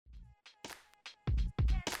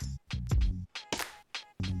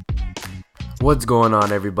What's going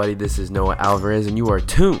on, everybody? This is Noah Alvarez, and you are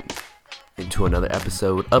tuned into another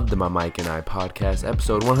episode of the My Mike and I podcast,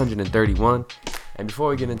 episode 131. And before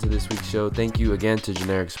we get into this week's show, thank you again to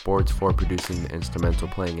Generic Sports for producing the instrumental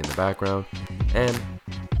playing in the background. And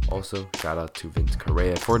also, shout out to Vince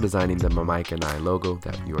Correa for designing the My Mike and I logo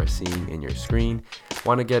that you are seeing in your screen.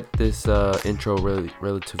 Want to get this intro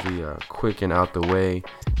relatively quick and out the way,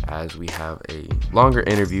 as we have a longer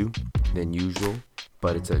interview than usual,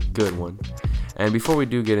 but it's a good one. And before we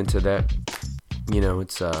do get into that,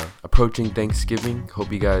 it's approaching Thanksgiving.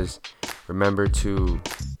 Hope you guys remember to,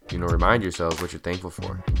 remind yourselves what you're thankful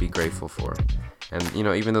for, be grateful for. And,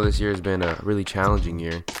 even though this year has been a really challenging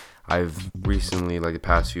year, I've recently, the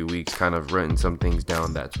past few weeks, kind of written some things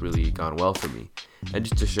down that's really gone well for me. And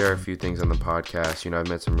just to share a few things on the podcast, I've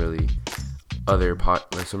met some really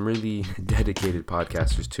some really dedicated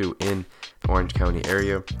podcasters too in the Orange County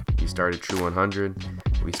area. We started True 100.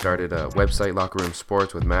 We started a website, Locker Room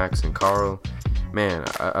Sports, with Max and Carl. Man,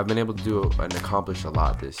 I've been able to do and accomplish a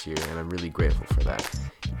lot this year, and I'm really grateful for that.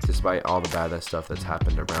 Despite all the bad stuff that's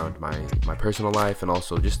happened around my personal life, and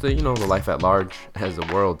also just the life at large as the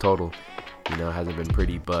world total, hasn't been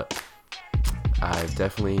pretty, but I've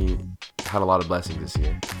definitely had a lot of blessings this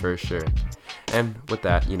year, for sure. And with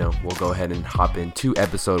that, we'll go ahead and hop into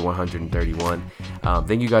episode 131.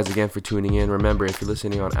 Thank you guys again for tuning in. Remember, if you're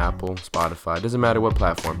listening on Apple, Spotify, doesn't matter what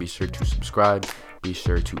platform, be sure to subscribe, be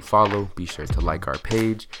sure to follow, be sure to like our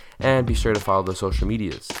page, and be sure to follow the social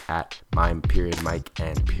medias at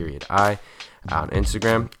 @mime_Mike_I on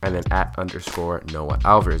Instagram, and then @_Noah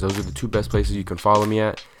Alvarez. Those are the two best places you can follow me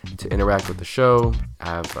at to interact with the show,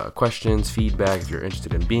 have questions, feedback, if you're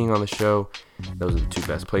interested in being on the show. Those are the two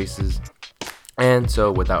best places. And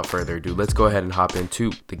so, without further ado, let's go ahead and hop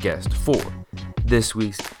into the guest for this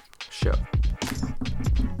week's show.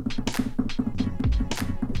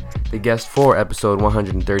 The guest for episode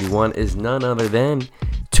 131 is none other than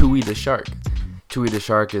Tui the Shark. Tui the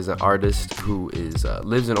Shark is an artist who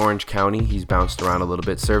lives in Orange County. He's bounced around a little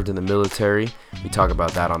bit, served in the military. We talk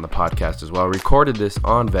about that on the podcast as well. Recorded this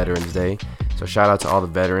on Veterans Day. So shout out to all the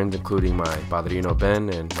veterans, including my padrino Ben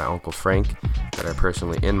and my uncle Frank, that are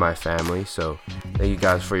personally in my family. So thank you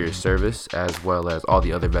guys for your service, as well as all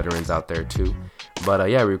the other veterans out there too. But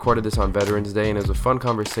we recorded this on Veterans Day, and it was a fun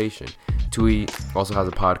conversation. Tui also has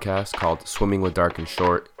a podcast called Swimming with Dark and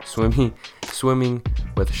Short. Swimming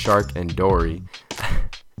with Shark and Dory.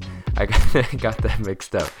 I got that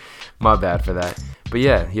mixed up. My bad for that. But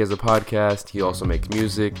yeah, he has a podcast. He also makes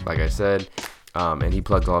music, like I said. And he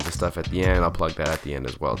plugged all the stuff at the end. I'll plug that at the end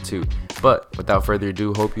as well too. But without further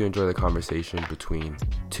ado, hope you enjoy the conversation between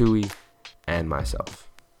Tui and myself.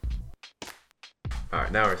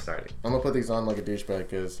 Alright, now we're starting. I'm gonna put these on like a douchebag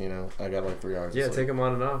because, I got 3 hours. Yeah, take them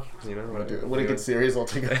on and off. When it gets serious, I'll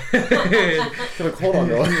take it. Hold on,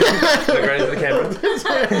 Noah. Look right into the camera.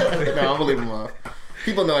 No, I'm gonna leave them off.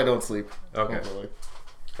 People know I don't sleep. Okay.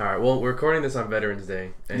 Alright, well, we're recording this on Veterans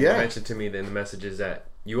Day. And you mentioned to me in the messages that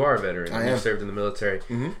you are a veteran. You served in the military.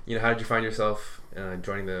 Mm-hmm. How did you find yourself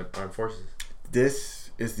joining the armed forces? This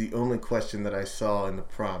is the only question that I saw in the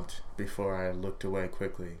prompt before I looked away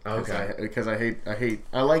quickly. Okay. Because I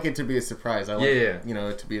like it to be a surprise. I like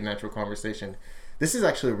it to be a natural conversation. This is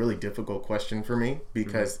actually a really difficult question for me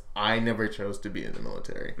because I never chose to be in the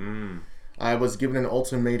military. I was given an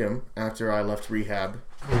ultimatum after I left rehab,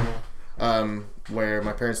 where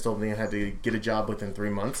my parents told me I had to get a job within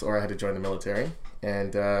 3 months or I had to join the military.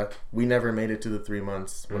 And we never made it to the 3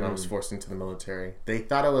 months when I was forced into the military. They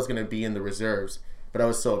thought I was going to be in the reserves, but I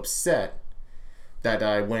was so upset that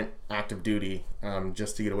I went active duty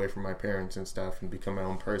just to get away from my parents and stuff and become my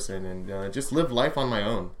own person and just live life on my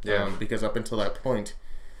own. Yeah. Because up until that point,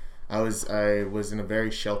 I was in a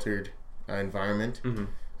very sheltered environment. Mm-hmm.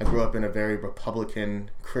 I grew up in a very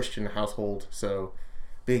Republican Christian household, so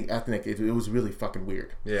being ethnic, it was really fucking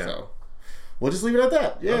weird. Yeah. So we'll just leave it at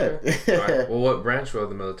that. Yeah. Okay. All right. Well, what branch of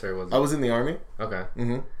the military was it? I was in the Army. Okay.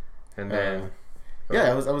 Mm-hmm. And then...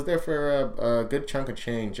 I was there for a good chunk of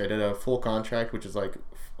change. I did a full contract, which is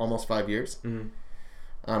almost 5 years.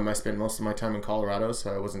 Mm-hmm. I spent most of my time in Colorado,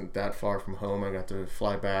 so I wasn't that far from home. I got to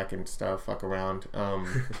fly back and stuff, fuck around. I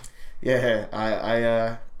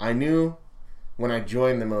knew when I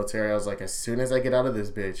joined the military, I was like, as soon as I get out of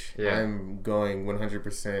this bitch, I'm going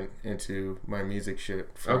 100% into my music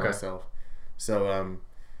shit for myself. So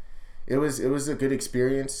it was a good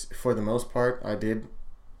experience for the most part. I did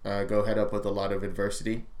go head up with a lot of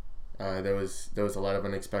adversity. There was a lot of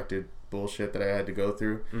unexpected bullshit that I had to go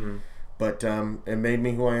through. Mm-hmm. But it made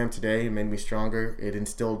me who I am today. It made me stronger. It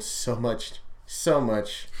instilled so much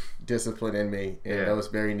discipline in me, and that was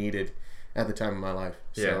very needed. at the time of my life.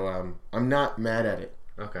 Yeah. So I'm not mad at it.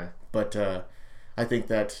 Okay. But I think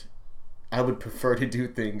that I would prefer to do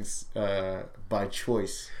things by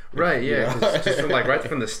choice. Right, yeah. Just from, like, right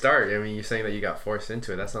from the start, I mean, you're saying that you got forced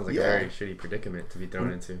into it. That sounds like a very shitty predicament to be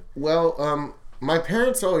thrown into. Well, my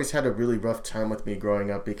parents always had a really rough time with me growing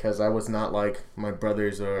up because I was not like my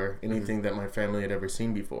brothers or anything that my family had ever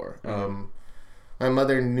seen before. My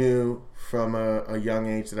mother knew from a young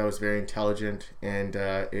age that I was very intelligent, and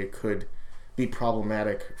it could be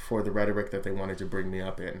problematic for the rhetoric that they wanted to bring me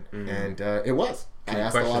up in. And it was. I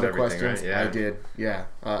asked a lot of questions. Right? Yeah. I did, yeah.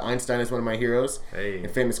 Einstein is one of my heroes. Hey. A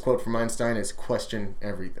famous quote from Einstein is, question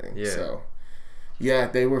everything. Yeah. So, yeah,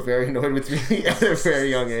 they were very annoyed with me at a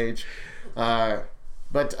very young age.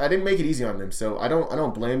 But I didn't make it easy on them, so I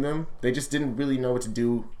don't blame them. They just didn't really know what to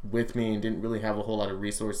do with me and didn't really have a whole lot of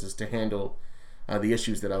resources to handle the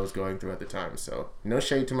issues that I was going through at the time. So, no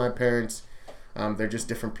shade to my parents. They're just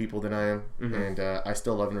different people than I am, and I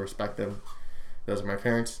still love and respect them. Those are my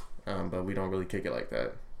parents. But we don't really kick it like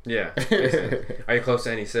that. Yeah. Are you close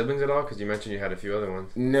to any siblings at all? Because you mentioned you had a few other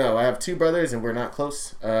ones. No, I have 2 brothers, and we're not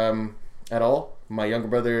close at all. My younger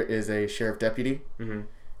brother is a sheriff deputy,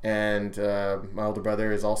 and my older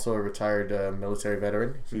brother is also a retired military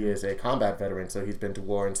veteran. He is a combat veteran, so he's been to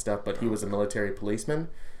war and stuff, but he was a military policeman.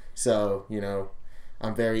 So, you know,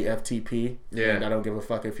 I'm very FTP, and I don't give a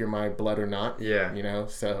fuck if you're my blood or not. Yeah. You know,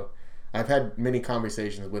 so I've had many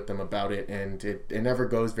conversations with them about it, and it never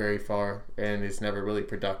goes very far, and it's never really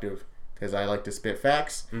productive because I like to spit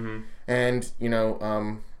facts. And, you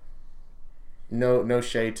know, no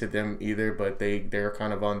shade to them either, but they're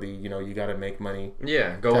kind of on the, you know, you got to make money.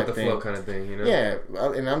 Yeah, go with the flow kind of thing, you know? Yeah,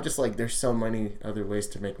 and I'm just like, there's so many other ways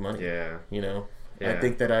to make money. Yeah. You know? Yeah. I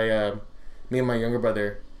think that me and my younger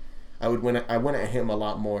brother, I went at him a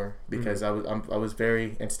lot more because I was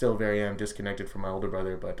very and still very disconnected from my older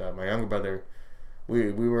brother, but my younger brother,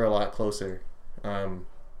 we were a lot closer,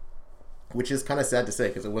 which is kind of sad to say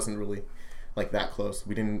because it wasn't really like that close.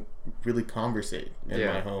 We didn't really conversate in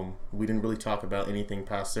my home. We didn't really talk about anything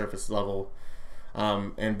past surface level,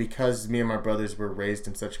 and because me and my brothers were raised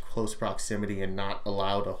in such close proximity and not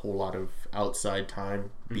allowed a whole lot of outside time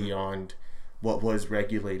beyond what was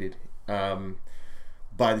regulated.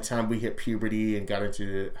 By the time we hit puberty and got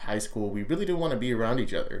into high school, we really didn't want to be around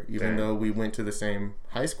each other, even though we went to the same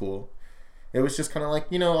high school. It was just kind of like,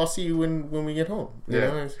 you know, I'll see you when we get home. You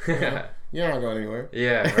know, you're not going anywhere.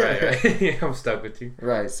 Yeah, right. I'm stuck with you.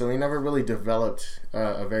 Right. So we never really developed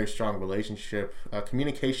a very strong relationship.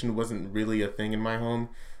 Communication wasn't really a thing in my home.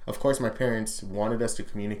 Of course, my parents wanted us to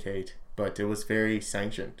communicate, but it was very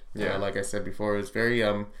sanctioned. Yeah. Like I said before, it was very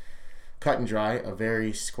cut and dry, a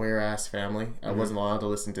very square-ass family. I wasn't allowed to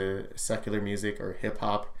listen to secular music or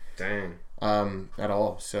hip-hop. Dang. At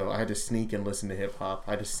all. So I had to sneak and listen to hip-hop.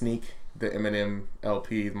 I had to sneak the Eminem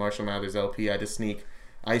LP, the Marshall Mathers LP. I had to sneak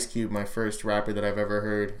Ice Cube, my first rapper that I've ever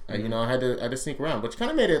heard. You know, I had to sneak around, which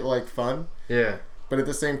kind of made it, like, fun. Yeah. But at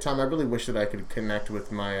the same time, I really wish that I could connect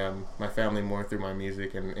with my my family more through my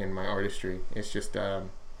music and my artistry. It's just,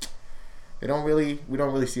 we don't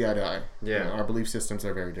really see eye to eye. Yeah. You know, our belief systems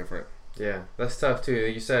are very different. Yeah, that's tough too.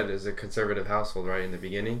 Like you said, it's a conservative household, right, in the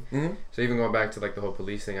beginning. So even going back to like the whole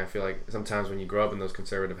police thing, I feel like sometimes when you grow up in those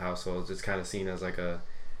conservative households, it's kind of seen as like a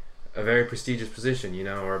very prestigious position, you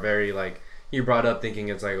know, or a very like you're brought up thinking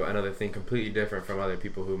it's like another thing completely different from other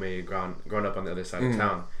people who may have grown up on the other side of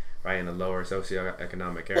town, right, in a lower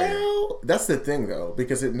socioeconomic area. Well, that's the thing though,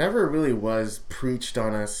 because it never really was preached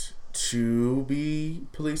on us to be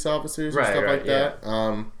police officers and stuff like that.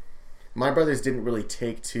 Yeah. My brothers didn't really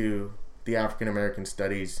take to the African American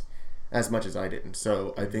studies as much as I didn't.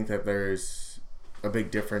 So I think that there's a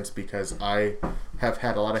big difference because I have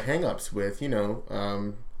had a lot of hang-ups with, you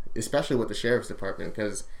know, especially with the sheriff's department,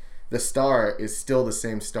 because the star is still the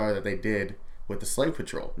same star that they did with the slave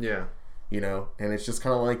patrol. Yeah. You know, and it's just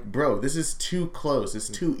kind of like, bro, this is too close. It's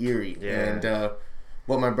too eerie. Yeah. And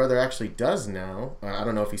what my brother actually does now, I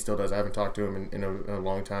don't know if he still does. I haven't talked to him in a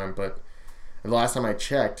long time, but the last time I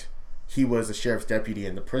checked, he was a sheriff's deputy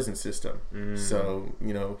in the prison system. So,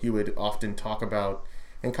 you know, he would often talk about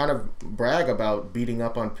and kind of brag about beating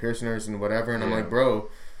up on prisoners and whatever. And I'm like, bro,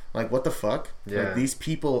 like, what the fuck? Yeah. Like, these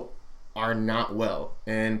people are not well.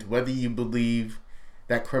 And whether you believe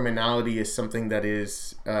that criminality is something that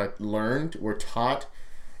is learned or taught,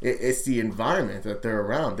 it's the environment that they're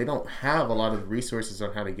around. They don't have a lot of resources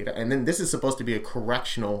on how to get out. And then this is supposed to be a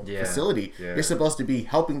correctional facility. Yeah. You're supposed to be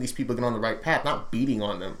helping these people get on the right path, not beating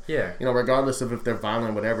on them. Yeah. You know, regardless of if they're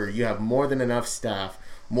violent or whatever, you have more than enough staff,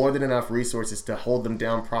 more than enough resources to hold them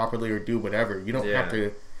down properly or do whatever. You don't have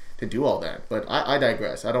to do all that. But I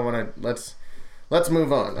digress. I don't want to... let's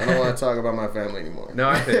move on. I don't want to talk about my family anymore. No,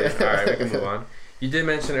 I think. All right, we can move on. You did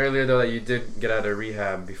mention earlier, though, that you did get out of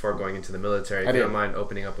rehab before going into the military. If you don't mind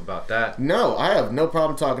opening up about that. No, I have no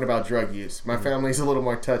problem talking about drug use. My family's a little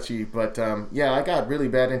more touchy, but yeah, I got really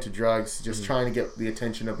bad into drugs, just trying to get the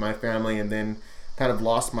attention of my family, and then kind of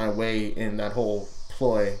lost my way in that whole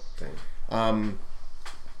ploy.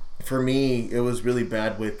 For me, it was really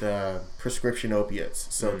bad with prescription opiates.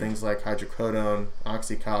 So things like hydrocodone,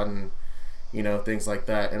 Oxycontin, things like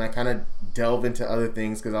that. And I kind of delved into other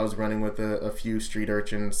things because I was running with a few street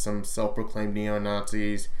urchins, some self-proclaimed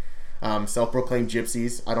neo-Nazis, self-proclaimed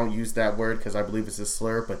gypsies. I don't use that word because I believe it's a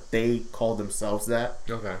slur, but they call themselves that.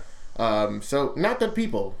 Okay. So not good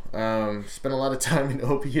people. Spent a lot of time in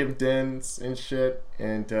opium dens and shit.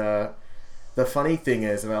 And the funny thing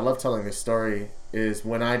is, and I love telling this story, is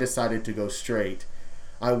when I decided to go straight,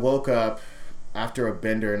 I woke up after a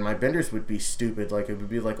bender, and my benders would be stupid. Like, it would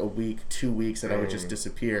be like a week, 2 weeks that I would just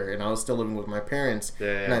disappear, and I was still living with my parents.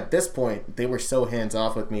 And at this point, they were so hands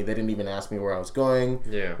off with me, they didn't even ask me where I was going,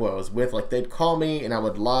 who I was with. Like, they'd call me, and I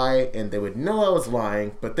would lie, and they would know I was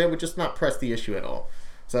lying, but they would just not press the issue at all.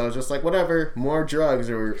 So I was just like, whatever, more drugs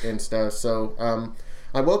and stuff. So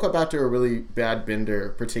I woke up after a really bad bender,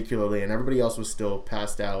 particularly, and everybody else was still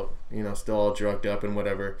passed out, still all drugged up and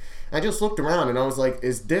whatever. I just looked around and I was like,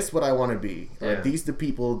 is this what I want to be? Are these the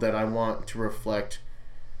people that I want to reflect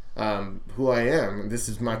who I am? This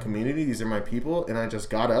is my community. These are my people. And I just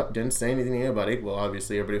got up, didn't say anything to anybody. Well,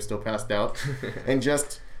 obviously, everybody was still passed out. And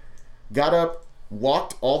just got up,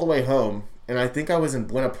 walked all the way home. And I think I was in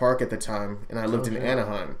Buena Park at the time, and I lived in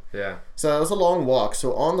Anaheim. Yeah. So it was a long walk.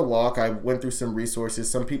 So on the walk, I went through some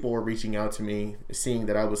resources. Some people were reaching out to me, seeing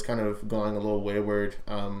that I was kind of going a little wayward.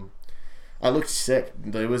 I looked sick.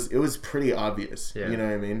 It was pretty obvious. You know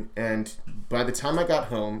what I mean? And by the time I got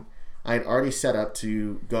home, I had already set up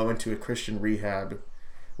to go into a Christian rehab,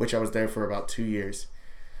 which I was there for about 2 years.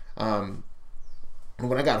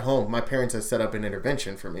 When I got home, my parents had set up an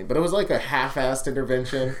intervention for me, but it was like a half-assed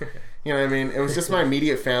intervention. You know what I mean? It was just my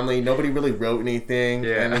immediate family. Nobody really wrote anything.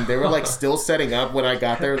 And then they were like still setting up when I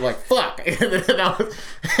got there, like, fuck.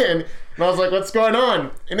 And I was like, what's going on?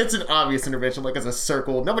 And it's an obvious intervention, like it's a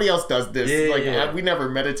circle. Nobody else does this. We never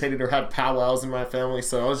meditated or had powwows in my family,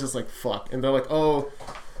 so I was just like, fuck. And they're like, oh,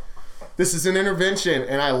 this is an intervention.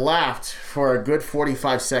 And I laughed for a good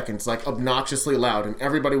 45 seconds, like obnoxiously loud, and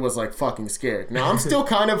everybody was like fucking scared. Now I'm still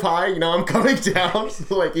kind of high, I'm coming down,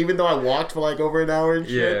 like even though I walked for like over an hour and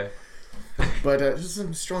shit. But just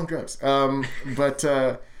some strong drugs. But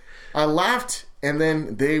I laughed, and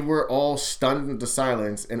then they were all stunned into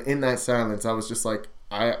silence. And in that silence, I was just like,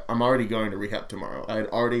 I'm already going to rehab tomorrow. I had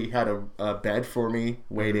already had a bed for me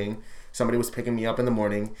waiting. Somebody was picking me up in the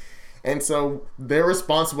morning. And so their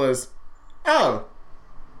response was, oh,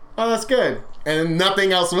 that's good. And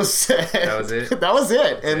nothing else was said. That was it? That was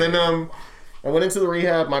it. And then I went into the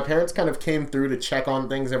rehab. My parents kind of came through to check on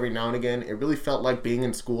things every now and again. It really felt like being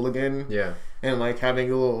in school again. Yeah. And like having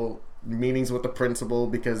little meetings with the principal,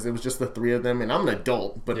 because it was just the three of them. And I'm an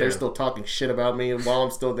adult, but they're still talking shit about me while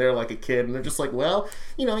I'm still there like a kid. And they're just like, well,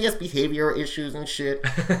 he has behavioral issues and shit.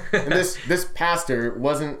 And this pastor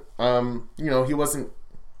wasn't, he wasn't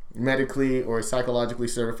medically or psychologically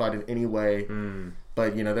certified in any way.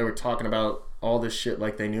 But, they were talking about all this shit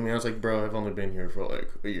like they knew me. I was like, bro, I've only been here for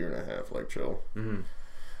like a year and a half, like chill.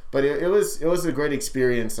 But it was a great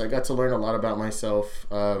experience. I got to learn a lot about myself.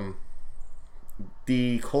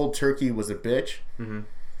 The cold turkey was a bitch,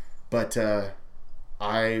 but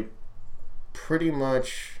I pretty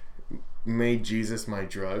much made Jesus my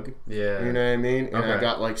drug. Yeah. You know what I mean? And I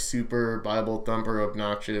got like super Bible thumper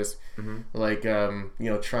obnoxious, like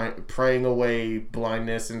praying away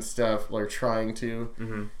blindness and stuff, or trying to,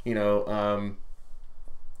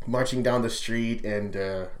 marching down the street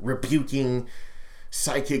and rebuking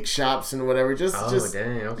psychic shops and whatever. Dang,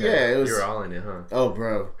 okay. Yeah, it was, you were all in it, huh? Oh,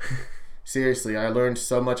 bro. Seriously, I learned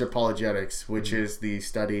so much apologetics, which is the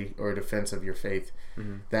study or defense of your faith,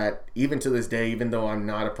 that even to this day, even though I'm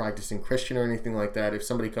not a practicing Christian or anything like that, if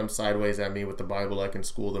somebody comes sideways at me with the Bible, I can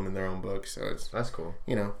school them in their own book. So that's cool.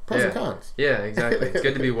 Pros and cons. Yeah, exactly. It's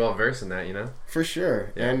good to be well versed in that, For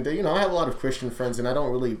sure. Yeah. And, I have a lot of Christian friends, and I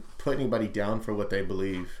don't really put anybody down for what they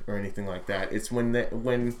believe or anything like that. It's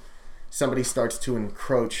when somebody starts to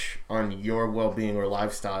encroach on your well-being or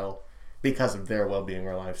lifestyle because of their well-being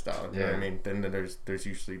or lifestyle. You know what I mean? Then there's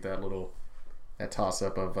usually that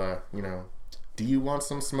toss-up of, do you want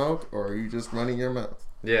some smoke, or are you just running your mouth?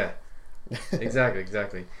 Yeah.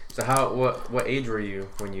 Exactly. So what age were you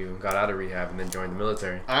when you got out of rehab and then joined the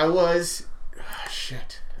military? I was,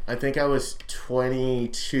 I think I was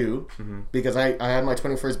 22 because I had my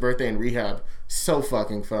 21st birthday in rehab. So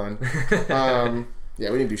fucking fun. Yeah,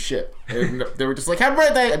 we didn't do shit. They were just like, happy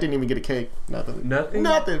birthday! I didn't even get a cake. Nothing,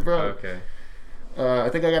 bro. Okay. I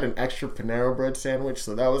think I got an extra Panera Bread sandwich,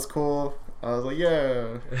 so that was cool. I was like,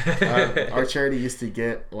 yeah. Our charity used to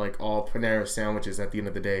get like all Panera sandwiches at the end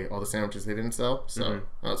of the day, all the sandwiches they didn't sell. So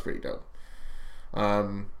that was pretty dope.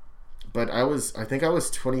 But I think I was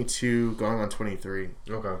 22 going on 23.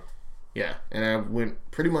 Okay. Yeah. And I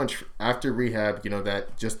went pretty much after rehab,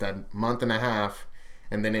 that month and a half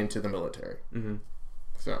and then into the military.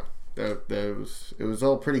 So it was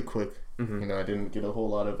all pretty quick. I didn't get a whole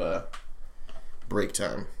lot of break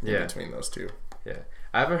time in between those two. Yeah.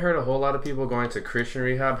 I haven't heard a whole lot of people going to Christian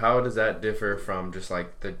rehab. How does that differ from just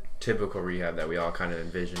like the typical rehab that we all kind of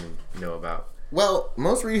envision and know about? Well,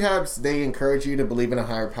 most rehabs, they encourage you to believe in a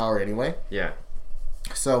higher power anyway. Yeah.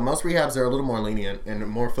 So most rehabs are a little more lenient and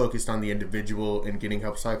more focused on the individual and getting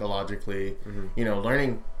help psychologically,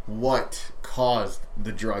 learning what caused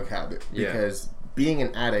the drug habit. Because being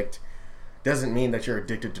an addict doesn't mean that you're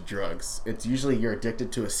addicted to drugs. It's usually you're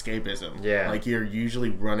addicted to escapism. Yeah. Like you're usually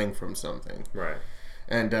running from something. Right.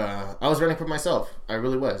 And I was running from myself. I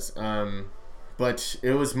really was. But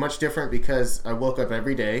it was much different because I woke up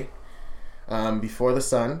every day before the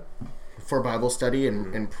sun for Bible study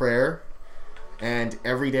and prayer. And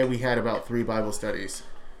every day we had about 3 Bible studies.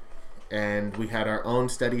 And we had our own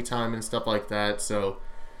study time and stuff like that. So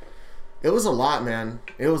it was a lot, man.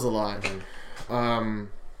 It was a lot.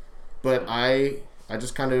 But I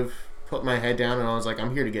just kind of put my head down and I was like,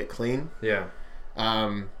 I'm here to get clean. Yeah.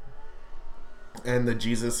 And the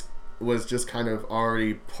Jesus was just kind of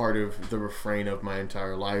already part of the refrain of my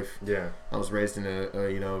entire life. Yeah. I was raised in a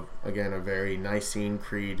very Nicene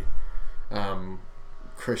Creed,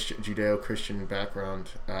 Judeo-Christian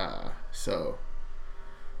background. So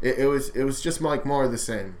it was just like more of the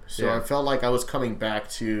same. So I felt like I was coming back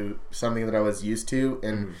to something that I was used to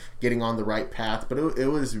and getting on the right path. But it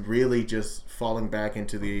was really just falling back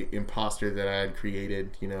into the imposter that I had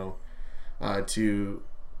created,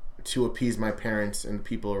 to appease my parents and the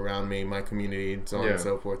people around me, my community, and so on and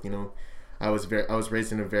so forth. I was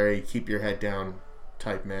raised in a very keep your head down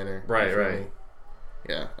type manner. Right.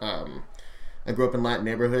 Yeah. I grew up in Latin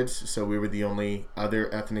neighborhoods, so we were the only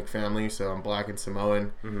other ethnic family. So I'm Black and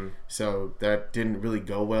Samoan, so that didn't really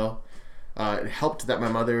go well. It helped that my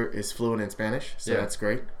mother is fluent in Spanish, so that's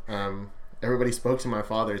great. Everybody spoke to my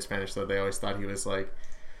father in Spanish, though. They always thought he was like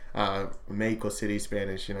Mexico City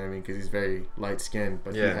Spanish, you know what I mean? Because he's very light skinned,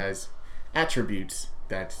 but he has attributes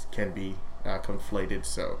that can be conflated.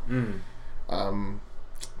 So,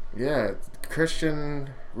 Christian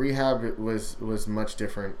rehab was much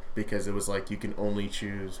different because it was like you can only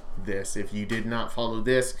choose this. If you did not follow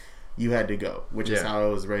this, you had to go, which is how I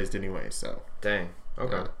was raised anyway. So, dang.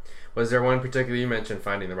 Okay. Was there one particular, you mentioned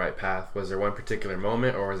finding the right path, was there one particular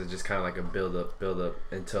moment, or was it just kind of like a build up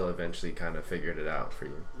until eventually kind of figured it out for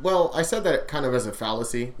you? Well, I said that kind of as a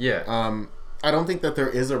fallacy. Yeah. I don't think that there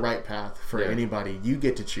is a right path for anybody. You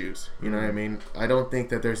get to choose. You know what I mean? I don't think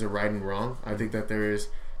that there's a right and wrong. I think that there is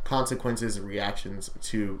consequences and reactions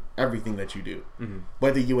to everything that you do.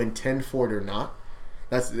 Whether you intend for it or not,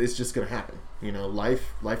 it's just going to happen.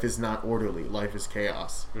 Life is not orderly. Life is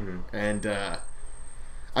chaos. And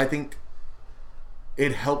I think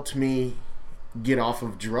it helped me get off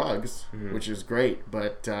of drugs, which is great.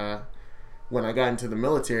 But when I got into the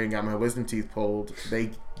military and got my wisdom teeth pulled,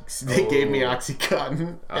 they gave me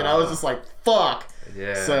Oxycontin, and I was just like, "Fuck!"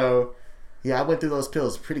 Yeah. So, I went through those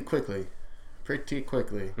pills pretty quickly,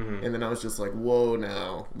 and then I was just like, "Whoa,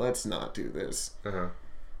 now let's not do this."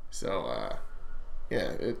 So,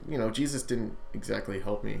 Jesus didn't exactly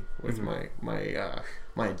help me with my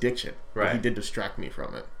addiction. Right. But he did distract me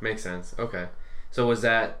from it. Makes sense. Okay. So was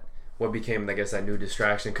that what became, I guess, that new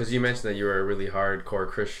distraction? Because you mentioned that you were a really hardcore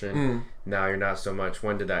Christian. Now you're not so much.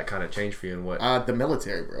 When did that kind of change for you, and what? The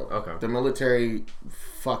military, bro. Okay. The military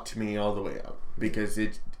fucked me all the way up because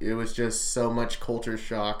it was just so much culture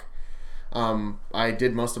shock. I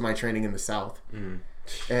did most of my training in the South,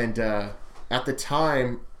 and at the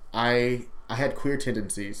time, I had queer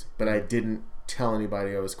tendencies, but I didn't tell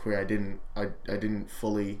anybody I was queer. I didn't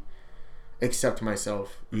fully accept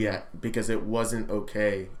myself yet because it wasn't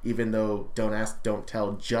okay. Even though Don't Ask, Don't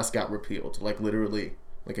Tell just got repealed, like literally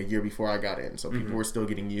like a year before I got in, so people were still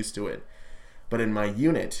getting used to it. But in my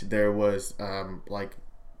unit, there was like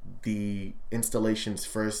the installation's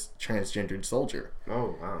first transgendered soldier.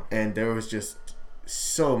 Oh wow! And there was just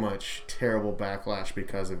so much terrible backlash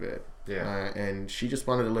because of it. Yeah. And she just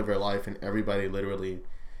wanted to live her life, and everybody literally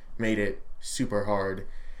made it super hard.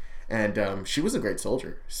 And she was a great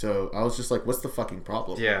soldier. So I was just like, what's the fucking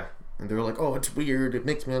problem? Yeah. And they were like, oh, it's weird. It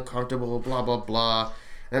makes me uncomfortable, blah, blah, blah.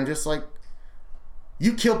 And I'm just like,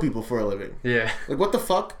 you kill people for a living. Yeah. Like, what the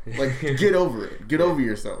fuck? Like, get over it. Get over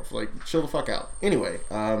yourself. Like, chill the fuck out. Anyway,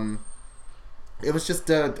 it was just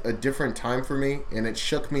a different time for me, and it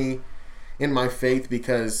shook me in my faith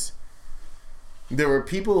because there were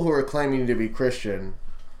people who were claiming to be Christian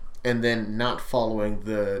and then not following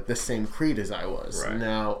the same creed as I was. Right.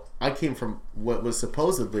 Now, I came from what was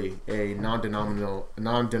supposedly a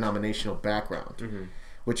non-denominational background, mm-hmm.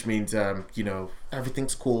 which means,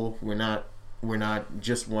 everything's cool. We're not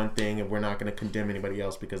just one thing, and we're not going to condemn anybody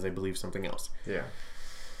else because they believe something else. Yeah.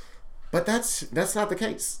 But that's not the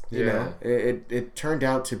case. You know, it turned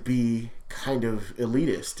out to be kind of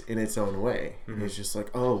elitist in its own way. Mm-hmm. It's just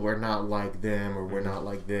like, oh, we're not like them, or we're not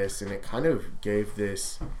like this, and it kind of gave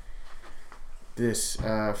this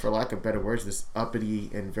for lack of better words, this uppity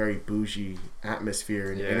and very bougie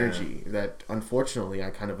atmosphere and energy that unfortunately I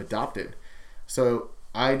kind of adopted. So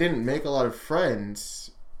I didn't make a lot of friends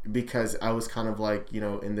because I was kind of like,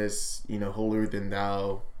 in this, holier than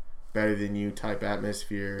thou, better than you type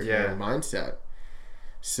atmosphere and mindset.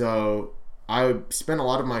 So I spent a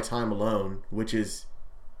lot of my time alone, which is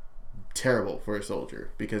terrible for a soldier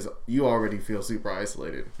because you already feel super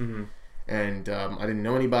isolated. Mm-hmm. And I didn't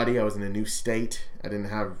know anybody. I was in a new state. I didn't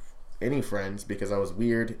have any friends because I was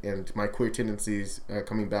weird, and my queer tendencies,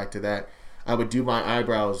 coming back to that, I would do my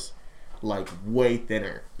eyebrows like way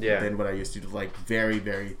thinner than what I used to do, like very,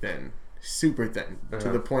 very thin, super thin, to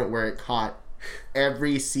the point where it caught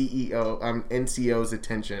every NCO's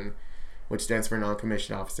attention, which stands for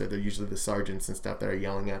non-commissioned officer. They're usually the sergeants and stuff that are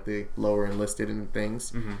yelling at the lower enlisted and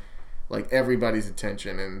things. Mm-hmm. Like everybody's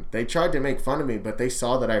attention, and they tried to make fun of me, but they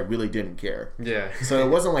saw that I really didn't care. Yeah. So it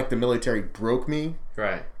wasn't like the military broke me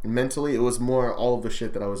right mentally. It was more all of the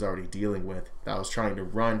shit that I was already dealing with, that I was trying to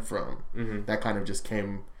run from. Mm-hmm. That kind of just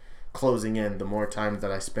came closing in the more time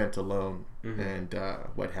that I spent alone, mm-hmm. and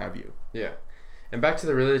what have you. Yeah. And back to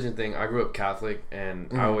the religion thing, I grew up Catholic, and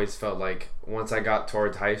mm-hmm. I always felt like once I got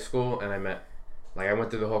towards high school and I went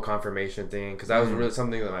through the whole confirmation thing, because that was really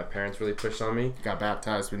something that my parents really pushed on me. Got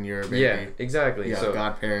baptized when you were a baby. Yeah, exactly. Yeah, so,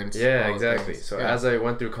 godparents. Yeah, exactly. So as I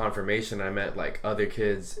went through confirmation, I met like other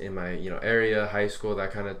kids in my area, high school,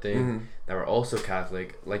 that kind of thing, mm-hmm. that were also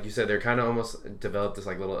Catholic. Like you said, they're kind of almost developed this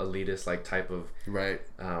like little elitist like type of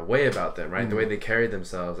way about them, right? Mm-hmm. The way they carried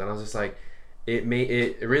themselves, and I was just like, it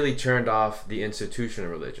really turned off the institution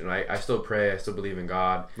of religion. Right? I still pray, I still believe in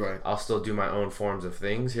God. Right. I'll still do my own forms of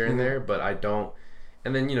things here and mm-hmm. there, but I don't.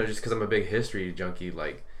 And then, just because I'm a big history junkie,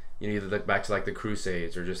 like, you look back to, like, the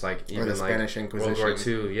Crusades or just, like, even, the Spanish like, Inquisition. World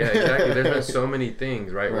War II. Yeah, exactly. There's been so many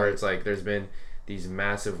things, right, where it's, like, there's been these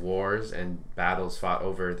massive wars and battles fought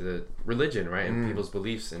over the religion, right, and people's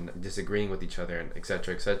beliefs and disagreeing with each other and et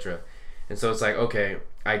cetera, et cetera. And so it's like, okay,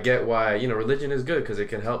 I get why, religion is good because it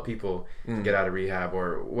can help people get out of rehab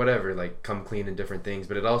or whatever, like, come clean in different things.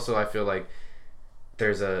 But it also, I feel like,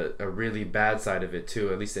 there's a really bad side of it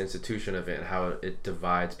too, at least the institution of it, and how it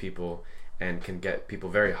divides people and can get people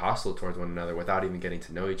very hostile towards one another without even getting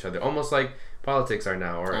to know each other, almost like politics are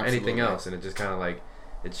now, or anything else. And it just kind of like,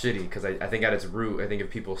 it's shitty because I think at its root, I think if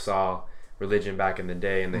people saw religion back in the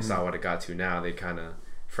day and they saw what it got to now, they'd kind of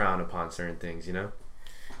frown upon certain things,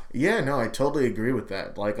 Yeah, no, I totally agree with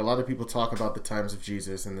that. Like, a lot of people talk about the times of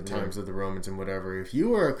Jesus and the times of the Romans and whatever. If you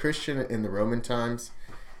were a Christian in the Roman times,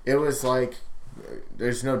 it was like,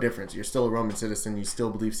 there's no difference. You're still a Roman citizen. You still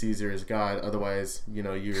believe Caesar is God. Otherwise,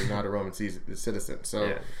 you're not a Roman citizen.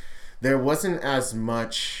 So there wasn't as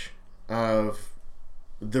much of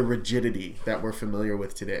the rigidity that we're familiar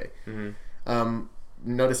with today. Mm-hmm.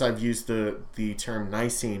 Notice I've used the term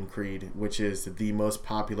Nicene Creed, which is the most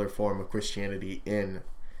popular form of Christianity in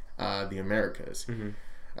the Americas. Mm-hmm.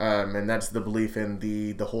 And that's the belief in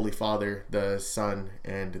the Holy Father, the Son,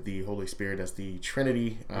 and the Holy Spirit as the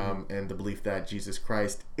Trinity, and the belief that Jesus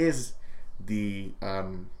Christ is the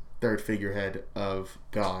third figurehead of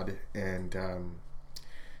God. And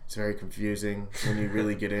it's very confusing when you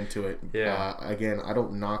really get into it. Again, I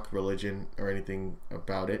don't knock religion or anything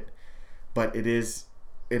about it, but it is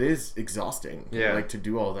exhausting. Like, to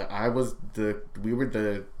do all that. We were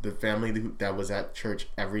the family that was at church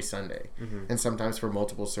every Sunday, and sometimes for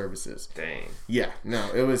multiple services. Dang. Yeah, no,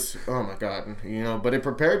 it was, oh my God, but it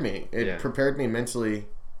prepared me. It prepared me mentally,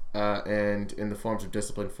 and in the forms of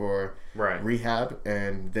discipline for rehab,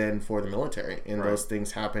 and then for the military. And those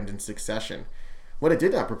things happened in succession. What it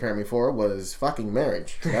did not prepare me for was fucking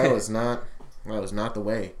marriage. That was not the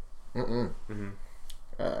way.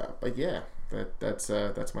 But yeah.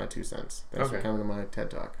 That's my 2 cents. Thanks for coming to my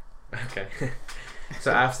TED Talk. Okay.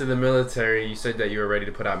 So after the military, you said that you were ready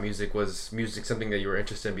to put out music. Was music something that you were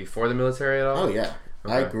interested in before the military at all? Oh yeah,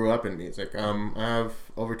 okay. I grew up in music. I have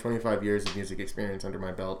over 25 years of music experience under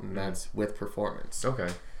my belt, and that's with performance. Okay.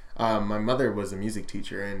 My mother was a music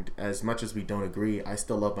teacher, and as much as we don't agree, I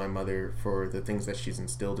still love my mother for the things that she's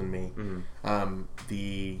instilled in me. Mm-hmm.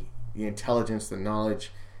 The intelligence, the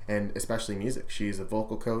knowledge, and especially music. She's a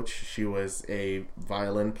vocal coach. She was a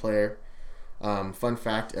violin player. Fun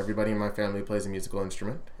fact, everybody in my family plays a musical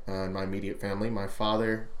instrument. In my immediate family, my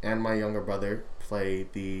father and my younger brother play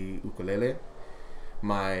the ukulele.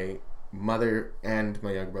 My mother and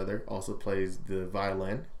my younger brother also plays the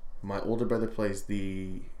violin. My older brother plays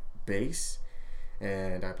the bass,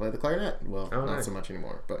 and I play the clarinet. Well, not so much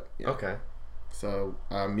anymore, but yeah. Okay. So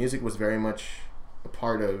music was very much a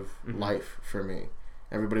part of life for me.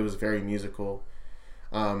 Everybody was very musical.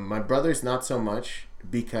 My brother's not so much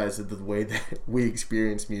because of the way that we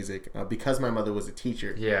experience music. Because my mother was a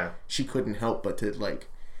teacher, she couldn't help but to like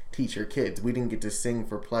teach her kids. We didn't get to sing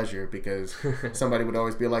for pleasure because somebody would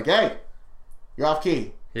always be like, "Hey, you're off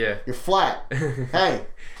key. Yeah, you're flat. Hey,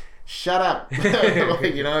 shut up."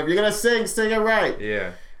 Like, you know, if you're gonna sing it right.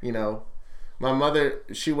 Yeah. You know, my mother,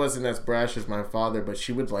 she wasn't as brash as my father, but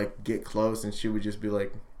she would like get close and she would just be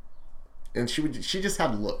like, and she just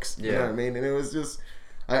had looks. You know what I mean? And it was just.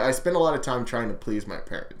 I spent a lot of time trying to please my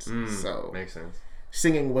parents, so makes sense.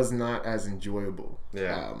 Singing was not as enjoyable.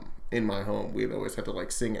 In my home, we'd always have to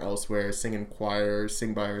like sing elsewhere, sing in choir,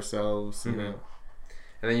 sing by ourselves. You know.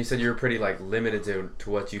 And then you said you were pretty like limited to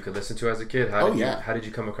what you could listen to as a kid. How did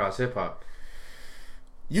you come across hip hop?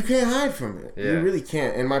 You can't hide from it. Yeah. You really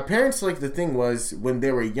can't. And my parents, like, the thing was when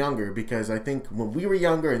they were younger, because I think when we were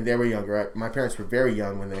younger and they were younger, my parents were very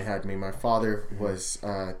young when they had me. My father was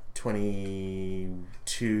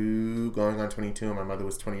 22, going on 22, and my mother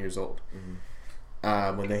was 20 years old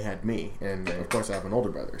when they had me. And, of course, I have an older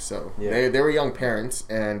brother. So they were young parents,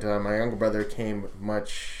 and my younger brother came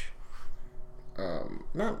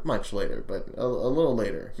not much later, but a little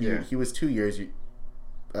later. He was 2 years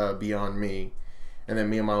beyond me. And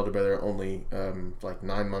then me and my older brother are only like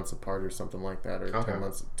 9 months apart or something like that, or 10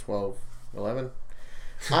 months, 12, 11.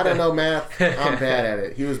 I don't know math. I'm bad at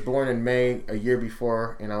it. He was born in May a year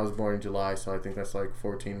before, and I was born in July, so I think that's like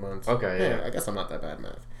 14 months. Okay, yeah. I guess I'm not that bad at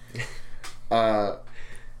math.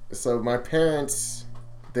 So my parents,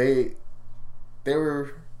 they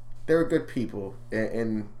were good people,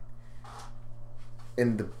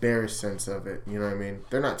 in the bare sense of it, you know what I mean?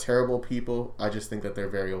 They're not terrible people. I just think that they're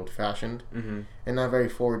very old-fashioned and not very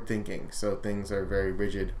forward-thinking. So things are very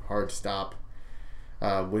rigid, hard stop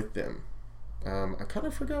with them. I kind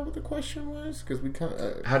of forgot what the question was because we kind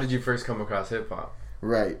of. How did you first come across hip hop?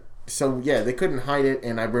 Right. So yeah, they couldn't hide it,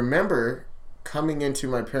 and I remember coming into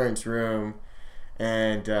my parents' room,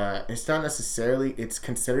 and it's not necessarily. It's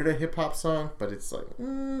considered a hip hop song, but it's like,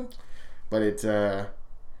 but it's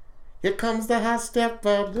Here comes the hot step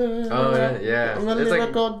of the I'm a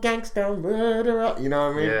lyrical gangster murderer. You know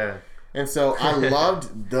what I mean? Yeah. And so I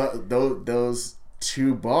loved those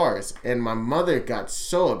two bars, and my mother got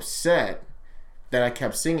so upset that I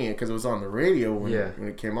kept singing it because it was on the radio when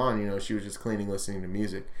it came on. You know, she was just cleaning, listening to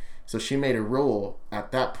music. So she made a rule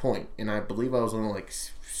at that point, and I believe I was only like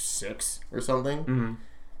 6 or something,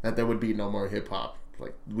 that there would be no more hip hop.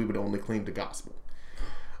 Like, we would only clean to gospel.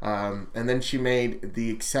 And then she made the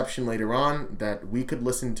exception later on that we could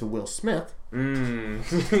listen to Will Smith. So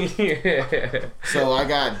I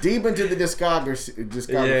got deep into the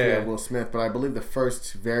discography of Will Smith, but I believe the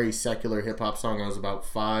first very secular hip hop song, I was about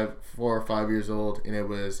 4 or 5 years old, and it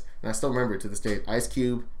was, and I still remember it to this day, Ice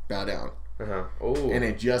Cube, Bow Down. Oh. And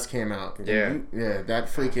it just came out. That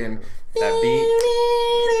freaking that beat.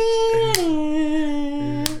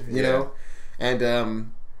 You know? And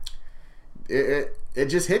it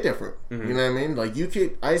just hit different. You know what I mean? Like, you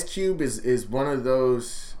could, Ice Cube is one of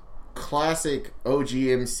those classic OG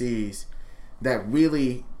MCs that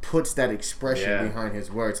really puts that expression behind his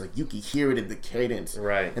words. Like, you can hear it in the cadence,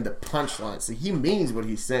 right, and the punchlines. So he means what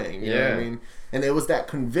he's saying. You know what I mean? And it was that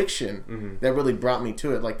conviction that really brought me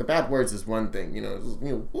to it. Like, the bad words is one thing,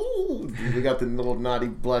 ooh, we got the little naughty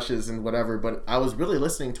blushes and whatever, but I was really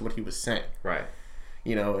listening to what he was saying. Right.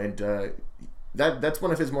 And that's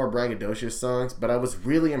one of his more braggadocious songs, but I was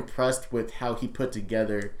really impressed with how he put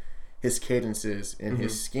together his cadences and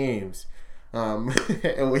his schemes. And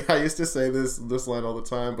I used to say this line all the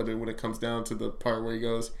time, but when it comes down to the part where he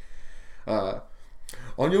goes,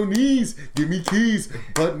 on your knees, give me keys,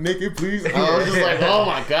 butt naked, please. I was just like, oh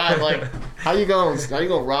my god, like, how you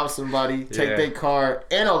gonna rob somebody, take their car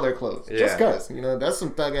and all their clothes, just cause, that's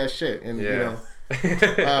some thug ass shit. And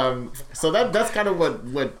So that's kind of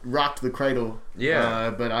what rocked the cradle. Yeah.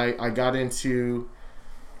 But I got into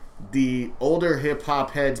the older hip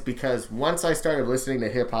hop heads because once I started listening to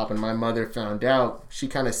hip hop and my mother found out, she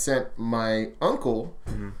kind of sent my uncle,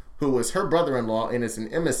 who was her brother-in-law and is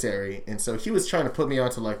an emissary, and so he was trying to put me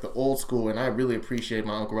onto like the old school, and I really appreciate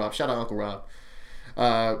my Uncle Rob. Shout out Uncle Rob.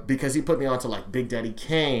 Because he put me onto like Big Daddy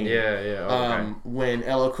Kane. Okay. When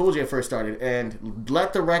LL Cool J first started, and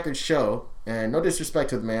let the record show. And no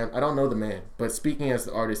disrespect to the man, I don't know the man, but speaking as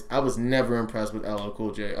the artist, I was never impressed with LL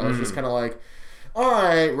Cool J. I was just kind of like, all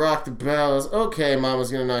right, rock the bells. Okay,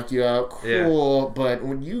 Mama's gonna knock you out. Cool. Yeah. But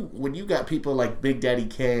when you got people like Big Daddy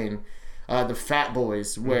Kane, the Fat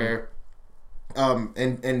Boys, where,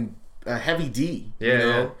 and Heavy D, you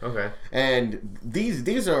know? Yeah, okay. And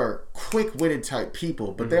these are quick-witted type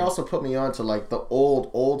people, but they also put me on to like the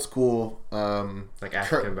old school, like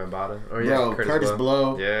African Bambaataa, or Curtis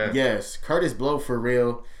Blow. Yeah, yes, Curtis Blow for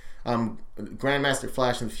real. Grandmaster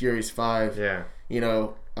Flash and Furious 5. Yeah, you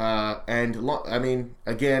know. I mean,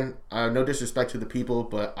 again, no disrespect to the people,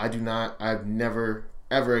 but I've never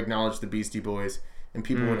ever acknowledged the Beastie Boys. And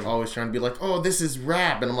people would always try to be like, oh, this is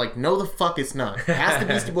rap. And I'm like, no, the fuck it's not. Ask the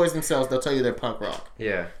Beastie Boys themselves. They'll tell you they're punk rock.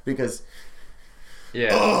 Yeah. Because,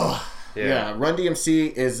 yeah, Run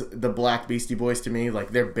DMC is the black Beastie Boys to me.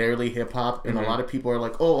 Like, they're barely hip-hop. And a lot of people are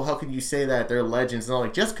like, oh, how could you say that? They're legends. And I'm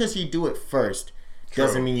like, just because you do it first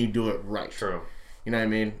doesn't mean you do it right. True. You know what I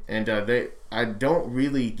mean? And I don't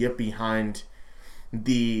really get behind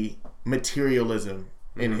the materialism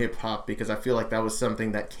in hip hop because I feel like that was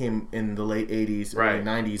something that came in the late 80s, early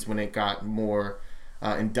 90s when it got more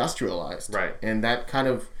industrialized. Right. And that kind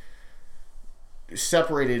of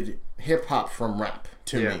separated hip hop from rap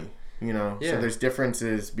to me. You know? Yeah. So there's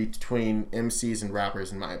differences between MCs and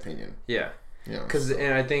rappers in my opinion. Yeah. Yeah,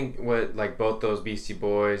 and I think what like both those Beastie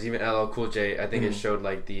Boys, even LL Cool J, I think it showed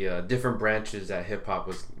like the different branches that hip hop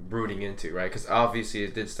was rooting into, right? Because obviously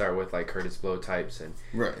it did start with like Curtis Blow types and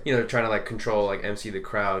you know, trying to like control like MC the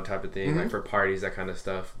crowd type of thing, like for parties, that kind of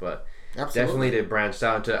stuff. But definitely they branched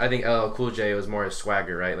out into. I think LL Cool J was more his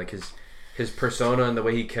swagger, right? Like his persona and the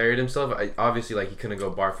way he carried himself. Obviously, like he couldn't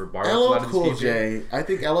go bar for bar. LL Cool J, I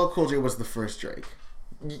think LL Cool J was the first Drake.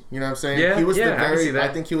 You know what I'm saying? Yeah, he was I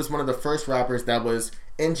think he was one of the first rappers that was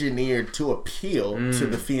engineered to appeal to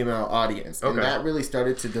the female audience. And that really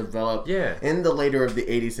started to develop in the later of the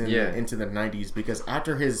 80s and into the 90s because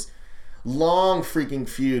after his long freaking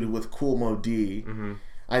feud with Kool Moe Dee,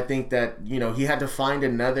 I think that, you know, he had to find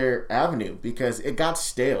another avenue because it got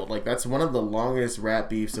stale. Like, that's one of the longest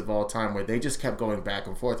rap beefs of all time where they just kept going back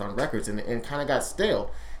and forth on records and kind of got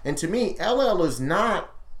stale. And to me, LL is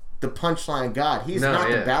not the punchline god. He's not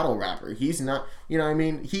the battle rapper. He's not, you know what I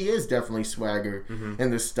mean? He is definitely swagger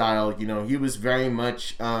in the style. You know, he was very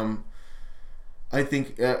much, I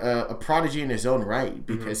think, a prodigy in his own right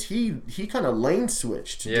because he kind of lane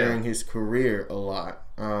switched during his career a lot.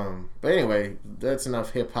 But anyway, that's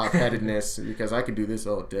enough hip hop headedness because I could do this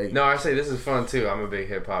all day. No, I say this is fun too. I'm a big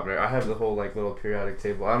hip hop nerd. I have the whole like little periodic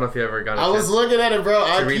table. I don't know if you ever got. I was looking at it, bro.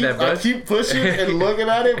 I keep pushing and looking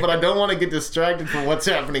at it, but I don't want to get distracted from what's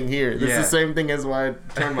happening here. This is the same thing as why I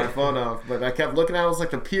turned my phone off. But I kept looking at it. It was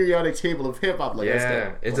like the periodic table of hip hop. Like,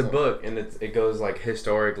 it's a book, and it goes like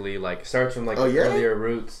historically, like starts from like earlier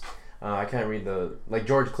roots. I can't read like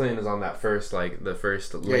George Clinton is on that first, like the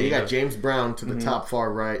first. Yeah, you got James Brown to the top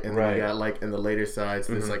far right, and then you got like in the later sides,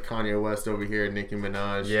 there's like Kanye West over here, Nicki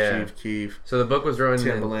Minaj, Chief Keef. So the book was written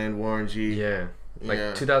Timbaland, Warren G. Yeah,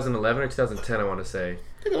 like 2011 or 2010, I want to say.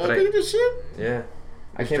 Look at this shit. Yeah,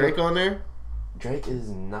 is Drake on there? Drake is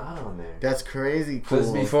not on there. That's crazy cool. This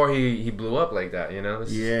is before he blew up like that, you know?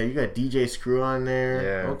 You got DJ Screw on there.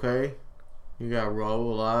 Yeah. Okay. You got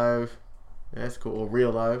Raul Live. That's cool.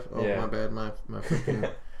 Real Live. Oh, my bad. My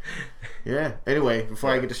freaking... Yeah. Anyway, before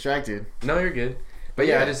I get distracted. No, you're good. But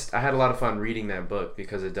I had a lot of fun reading that book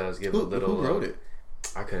because it does give a little... Who wrote it?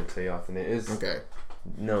 I couldn't tell you off the name. Okay.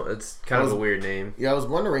 No, it's kind of a weird name. Yeah, I was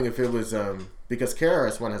wondering if it was... because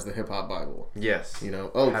KRS-One has the Hip Hop Bible. Yes. You know,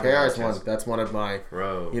 KRS-One, that's one of my...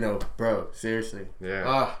 Bro. You know, seriously.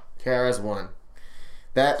 Yeah. KRS-One.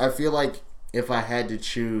 That, I feel like if I had to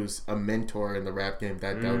choose a mentor in the rap game,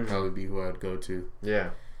 that would probably be who I would go to. Yeah.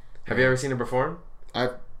 Have you ever seen him perform?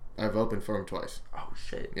 I've opened for him twice. Oh,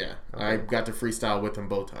 shit. Yeah. Okay. I got to freestyle with him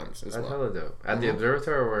both times as well. That's hella dope. At the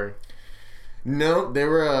Observatory or where? No, they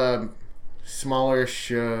were smaller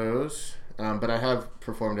shows. But I have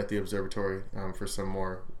performed at the Observatory for some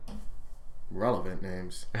more relevant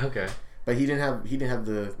names. Okay. But he didn't have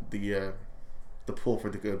the pull for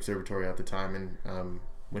the Observatory at the time, and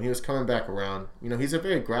when he was coming back around, you know, he's a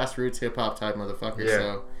very grassroots hip hop type motherfucker. Yeah.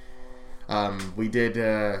 So We did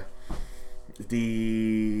the.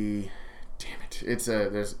 Damn it! It's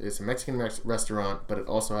a Mexican restaurant, but it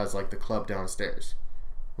also has like the club downstairs,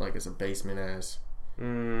 like it's a basement as.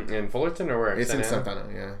 In Fullerton or where? It's in Santana,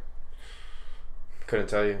 yeah. Couldn't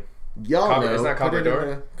tell you. Y'all know. It's not Put it in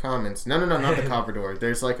Cobrador? the comments. No, not the Cobrador.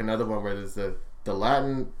 There's like another one where there's the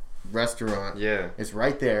Latin restaurant. Yeah. It's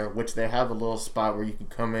right there, which they have a little spot where you can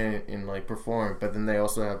come in and like perform. But then they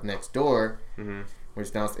also have next door,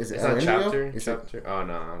 which down is it El Indio? Chapter? Chapter? Oh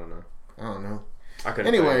no, I don't know. I don't know. I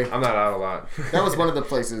couldn't. Anyway, I'm not out a lot. That was one of the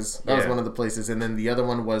places. That was one of the places, and then the other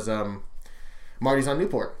one was Marty's on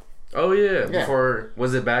Newport. Oh yeah. Before,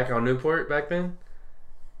 was it back on Newport back then?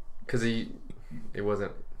 Because it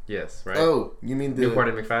wasn't. Yes, right. Oh, you mean the Newport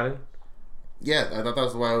and McFadden? Yeah, I thought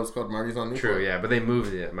that's why it was called Marty's on Newport. True, yeah, but they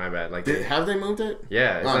moved it. My bad. Like, have they moved it?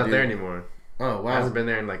 Yeah, it's not there anymore. Oh wow, it hasn't been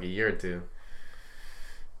there in like a year or two.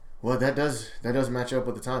 Well, that does match up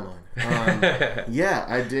with the timeline. Yeah,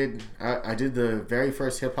 I did the very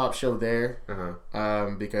first hip hop show there.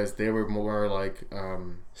 Because they were more like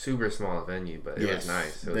super small venue, but it was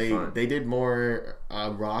nice. It was fun. They did more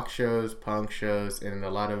rock shows, punk shows, and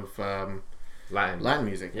a lot of Latin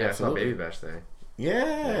music. Yeah, absolutely. I saw Baby Bash there.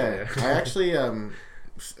 Yeah. I actually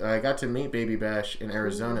I got to meet Baby Bash in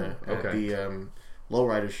Arizona at the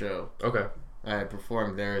Lowrider show. Okay. I had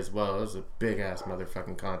performed there as well. It was a big ass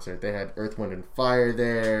motherfucking concert. They had Earth, Wind, and Fire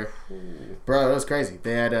there. Ooh. Bro, it was crazy.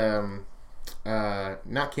 They had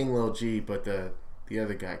not King Lil G, but the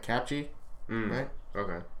other guy, Cap G, right?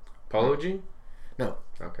 Okay. Polo G? No.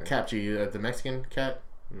 Okay. Cap G, the Mexican cat.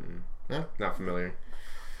 No, not familiar.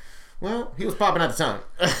 Well, he was popping at the time.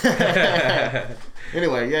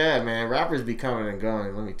 Anyway, yeah, man, rappers be coming and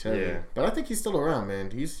going. Let me tell you. But I think he's still around,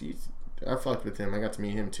 man. He's I fucked with him. I got to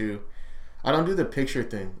meet him too. I don't do the picture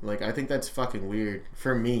thing. Like, I think that's fucking weird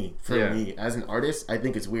for me. Me as an artist, I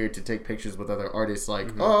think it's weird to take pictures with other artists. Like,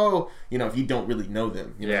 if you don't really know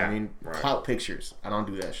them, you know what I mean? Right. Clout pictures. I don't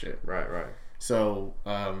do that shit. Right. So,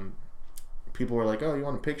 people were like, "Oh, you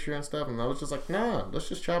want a picture and stuff?" And I was just like, "Nah, let's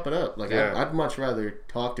just chop it up." Like, I'd much rather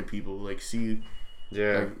talk to people, like, see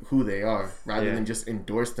like, who they are, rather than just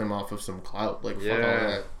endorse them off of some clout. Like, fuck all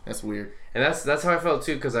that. That's weird. And that's how I felt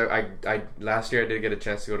too, because I last year I did get a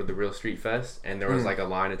chance to go to the Real Street Fest, and there was like a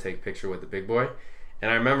line to take a picture with the Big Boy, and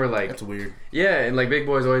I remember like that's weird. Yeah, and like Big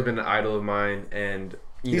Boy's always been an idol of mine, and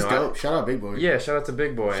he's dope. Shout out Big Boy. Yeah, shout out to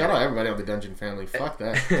Big Boy. Shout out everybody on the Dungeon family. Fuck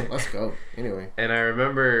that. Let's go. Anyway. And I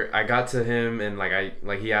remember I got to him, and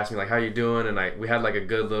he asked me like, "How you doing?" And we had like a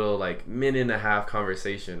good little like minute and a half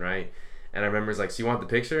conversation, right? And I remember it's like, "So you want the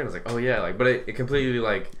picture?" And I was like, "Oh yeah," like, but it completely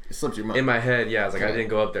like it slipped your mind. In my head. Yeah, I was like, I didn't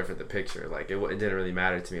go up there for the picture. Like it didn't really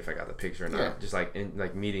matter to me if I got the picture or not. Yeah. Just like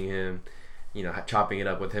meeting him, chopping it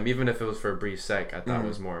up with him, even if it was for a brief sec, I thought it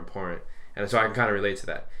was more important. And so I can kind of relate to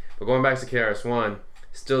that. But going back to KRS-One,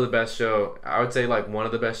 still the best show. I would say like one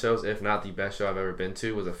of the best shows, if not the best show I've ever been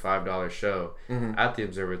to, was a $5 show at the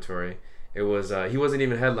Observatory. It was he wasn't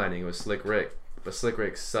even headlining. It was Slick Rick, but Slick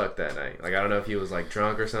Rick sucked that night. Like I don't know if he was like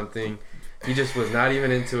drunk or something. He just was not even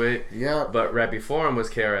into it. Yeah. But right before him was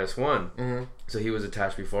KRS-One. So he was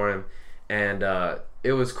attached before him. And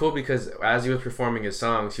it was cool because as he was performing his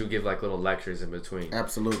songs, he would give like little lectures in between.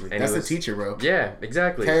 Absolutely. And that's the teacher, bro. Yeah,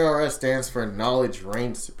 exactly. KRS stands for Knowledge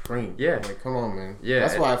Reigns Supreme. Yeah. Like, come on, man. Yeah.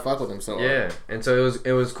 That's why I fuck with him so hard. Yeah. And so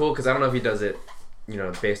it was cool because I don't know if he does it,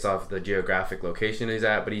 based off the geographic location he's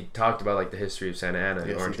at, but he talked about like the history of Santa Ana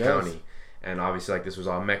in Orange County. And obviously like this was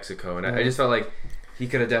all Mexico. And I just felt like he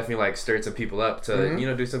could have definitely like stirred some people up to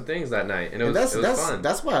do some things that night, and it was fun.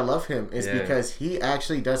 That's why I love him is because he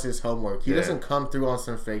actually does his homework. He doesn't come through on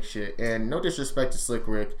some fake shit. And no disrespect to Slick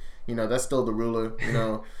Rick, that's still the ruler,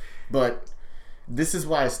 but this is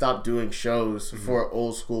why I stopped doing shows for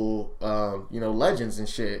old school, legends and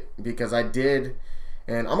shit, because I did.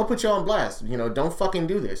 And I'm gonna put y'all on blast. Don't fucking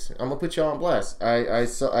do this. I'm gonna put y'all on blast. I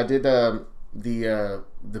did the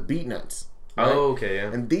Beat Nuts. Right? Oh, okay,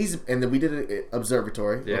 yeah. And then we did an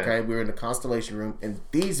observatory. Yeah. Okay, we were in the Constellation Room, and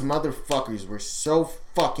these motherfuckers were so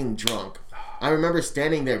fucking drunk. I remember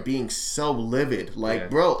standing there being so livid, like,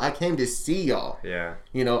 bro, I came to see y'all. Yeah.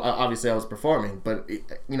 Obviously I was performing, but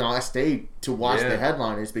I stayed to watch the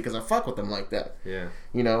headliners because I fuck with them like that. Yeah.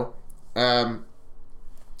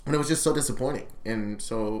 And it was just so disappointing, and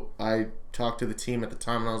so I talked to the team at the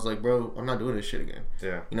time, and I was like, bro, I'm not doing this shit again.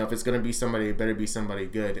 Yeah. If it's gonna be somebody, it better be somebody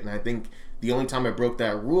good. And I think the only time I broke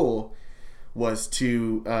that rule was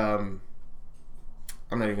to I'm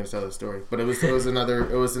not even gonna tell the story, but it was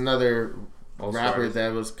another rapper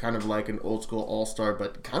that was kind of like an old school all-star,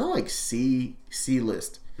 but kind of like C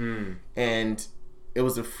list. And it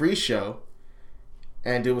was a free show,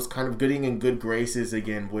 and it was kind of getting in good graces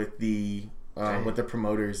again with the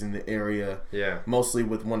promoters in the area. Yeah. Mostly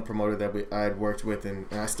with one promoter that I had worked with, and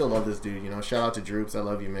I still love this dude. Shout out to Droops. I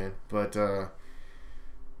love you, man. But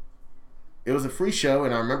it was a free show,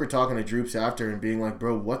 and I remember talking to Droops after and being like,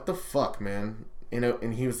 "Bro, what the fuck, man?"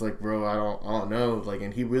 And he was like, "Bro, I don't know." Like,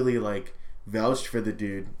 and he really like vouched for the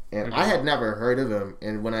dude, and I had never heard of him.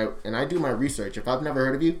 And when I do my research, if I've never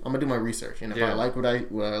heard of you, I'm gonna do my research, and if I like what I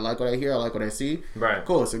hear, I like what I see. Right.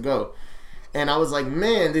 Cool. So go. And I was like,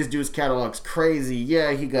 man, this dude's catalog's crazy.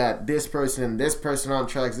 Yeah, he got this person on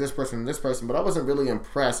tracks, this person, but I wasn't really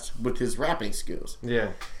impressed with his rapping skills. Yeah.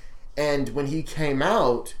 And when he came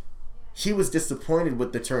out, he was disappointed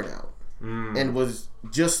with the turnout and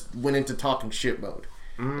went into talking shit mode.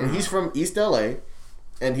 And he's from East LA,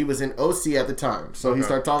 and he was in OC at the time. So he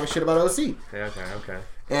started talking shit about OC. Yeah, okay.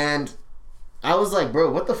 And I was like,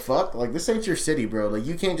 bro, what the fuck? Like, this ain't your city, bro. Like,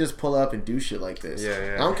 you can't just pull up and do shit like this.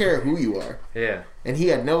 Yeah. I don't care who you are. Yeah. And he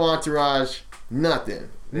had no entourage, nothing.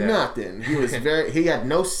 Yeah. Nothing. He had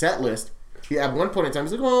no set list. At one point in time,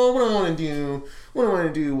 he's like, oh, what do I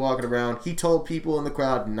want to do walking around? He told people in the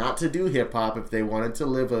crowd not to do hip-hop if they wanted to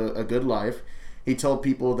live a good life. He told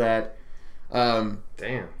people that... Damn.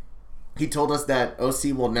 He told us that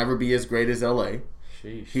OC will never be as great as LA.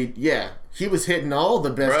 Sheesh. He was hitting all the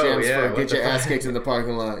best jams for get your ass kicked in the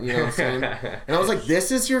parking lot. You know what I'm saying? And I was like, this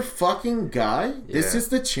is your fucking guy? Yeah. This is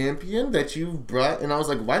the champion that you brought? And I was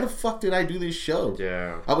like, why the fuck did I do this show?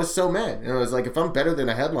 Yeah. I was so mad. And I was like, if I'm better than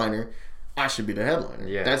a headliner, I should be the headliner.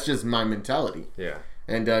 Yeah. That's just my mentality. Yeah.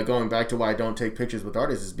 And going back to why I don't take pictures with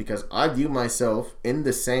artists is because I view myself in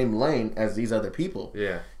the same lane as these other people.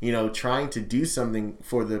 Yeah. Trying to do something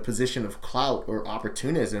for the position of clout or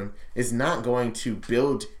opportunism is not going to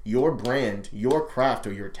build your brand, your craft,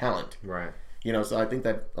 or your talent. Right. So I think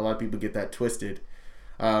that a lot of people get that twisted.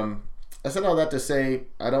 I said all that to say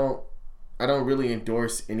I don't really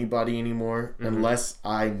endorse anybody anymore unless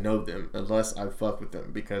I know them, unless I fuck with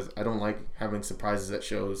them, because I don't like having surprises at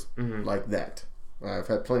shows like that. I've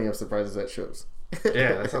had plenty of surprises at shows.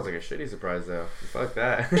 Yeah, that sounds like a shitty surprise, though. Fuck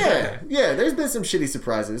that. yeah. There's been some shitty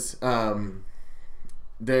surprises.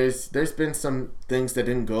 There's been some things that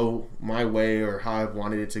didn't go my way or how I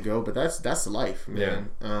wanted it to go, but that's life, man.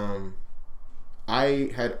 Yeah.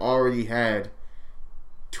 I had already had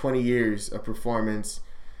 20 years of performance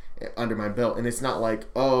under my belt, and it's not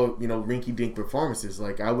like rinky-dink performances.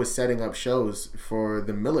 Like, I was setting up shows for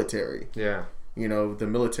the military. Yeah. The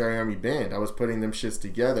military army band. I was putting them shits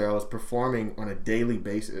together. I was performing on a daily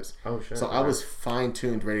basis. Oh, shit. So I was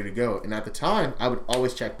fine-tuned, ready to go. And at the time, I would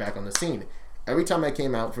always check back on the scene. Every time I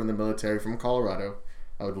came out from the military from Colorado,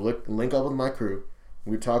 I would link up with my crew.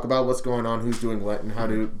 We'd talk about what's going on, who's doing what, and how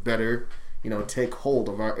to better, take hold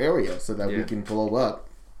of our area so that we can blow up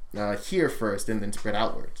here first and then spread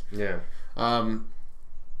outwards. Yeah.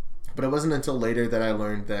 But it wasn't until later that I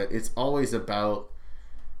learned that it's always about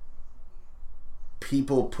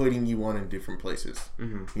people putting you on in different places.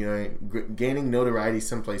 Gaining notoriety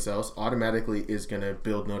someplace else automatically is going to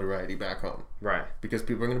build notoriety back home. Right. Because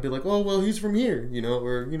people are going to be like, oh, well, he's from here,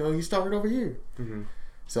 or, he started over here.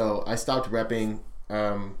 So I stopped repping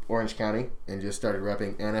Orange County and just started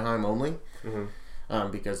repping Anaheim only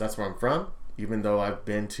because that's where I'm from. Even though I've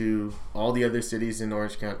been to all the other cities in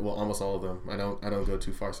Orange County, well, almost all of them. I don't go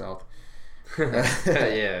too far south.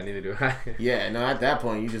 Yeah, neither do I. Yeah, no, at that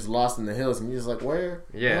point, you're just lost in the hills, and you're just like, where?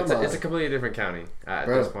 Yeah, it's a completely different county at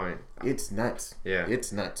this point. It's nuts. Yeah.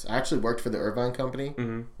 It's nuts. I actually worked for the Irvine Company,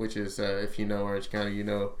 which is, if you know Orange County, you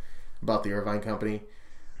know about the Irvine Company.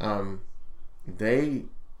 They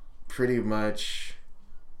pretty much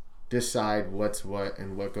decide what's what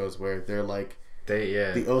and what goes where. They're like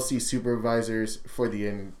the OC supervisors for the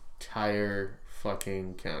entire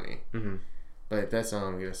fucking county. But that's all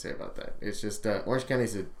I'm going to say about that. It's just Orange County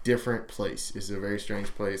is a different place. It's a very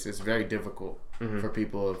strange place. It's very difficult for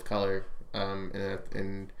people of color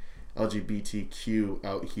and LGBTQ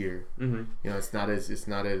out here. It's not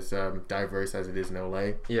as diverse as it is in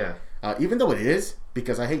LA. Yeah. Even though it is,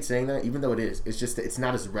 because I hate saying that, even though it is, it's just that it's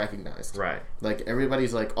not as recognized. Right. Like,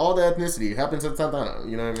 everybody's like, all the ethnicity happens in Santana.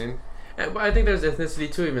 You know what I mean? But I think there's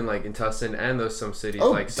ethnicity too, even like in Tustin and those some cities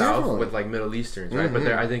south with like Middle Easterns, right? But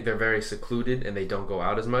I think they're very secluded and they don't go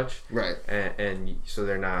out as much, right? And so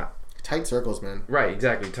they're not tight circles, man. Right,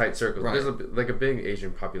 exactly, tight circles. Right. There's a big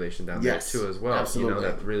Asian population down there too as well. Absolutely.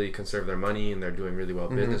 That really conserve their money and they're doing really well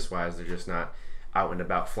business wise. They're just not out and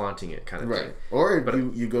about flaunting it, kind of thing. Or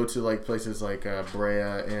you go to like places like Brea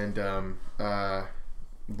and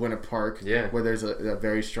Buena Park, where there's a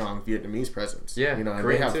very strong Vietnamese presence. Yeah, and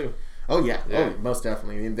Korean too. Oh yeah. Oh, most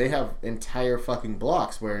definitely. I mean, they have entire fucking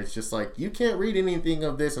blocks where it's just like you can't read anything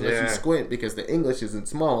of this unless you squint because the English isn't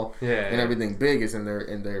small and everything big is in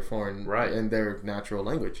their foreign in their natural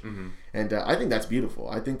language. Mm-hmm. And I think that's beautiful.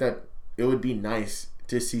 I think that it would be nice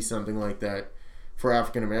to see something like that for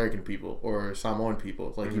African American people or Samoan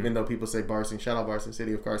people. Like even though people say Barson, shout out Barson,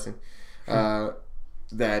 city of Carson.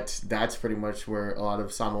 That's pretty much where a lot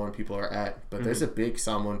of Samoan people are at. But there's a big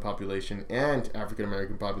Samoan population and African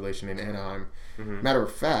American population in Anaheim. Matter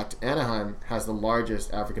of fact, Anaheim has the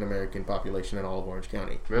largest African American population in all of Orange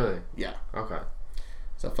County. Really? Yeah. Okay.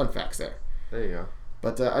 So fun facts there. There you go.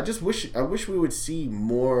 But I wish we would see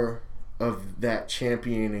more of that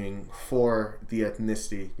championing for the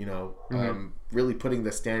ethnicity. You know, really putting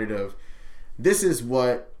the standard of this is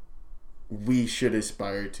what we should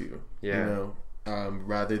aspire to. Yeah. You know.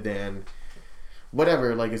 Rather than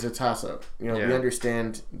whatever, like it's a toss-up. You know, we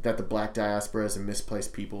understand that the black diaspora is a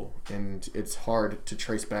misplaced people and it's hard to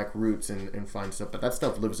trace back roots and find stuff, but that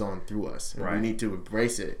stuff lives on through us and we need to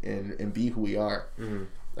embrace it and be who we are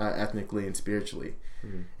ethnically and spiritually.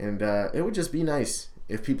 And it would just be nice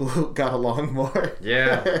if people got along more.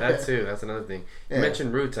 Yeah, that too. That's another thing. You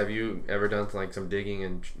mentioned roots. Have you ever done like some digging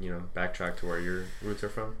and, you know, backtrack to where your roots are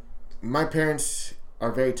from? My parents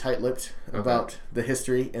are very tight-lipped about the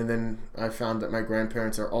history, and then I found that my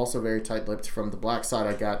grandparents are also very tight-lipped from the black side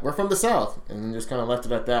I got. We're from the South, and then just kind of left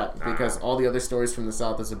it at that because all the other stories from the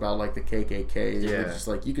South is about like the KKK. Yeah, it's just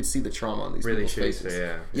like you could see the trauma on these people's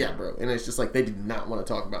faces. Yeah, bro, and it's just like they did not want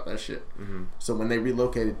to talk about that shit. So when they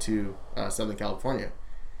relocated to Southern California,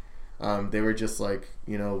 they were just like,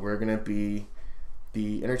 you know, we're gonna be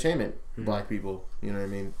the entertainment black people, you know what I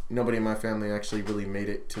mean? Nobody in my family actually really made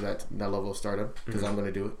it to that level of stardom because I'm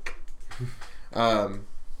gonna do it.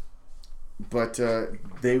 But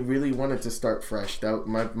they really wanted to start fresh. That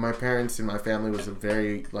my parents and my family was a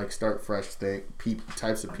very like start fresh thing,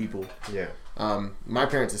 types of people. Yeah. My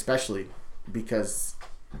parents especially, because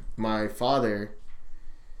my father,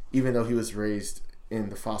 even though he was raised in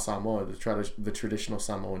the Fa Samoa, the traditional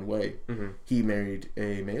Samoan way, he married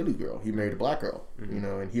a Me'elu girl. He married a black girl, you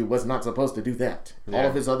know, and he was not supposed to do that. Yeah. All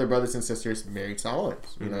of his other brothers and sisters married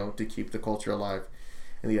Samoans, you know, to keep the culture alive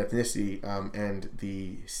and the ethnicity and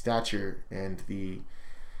the stature and the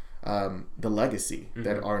legacy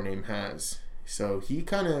that our name has. So he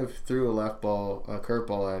kind of threw a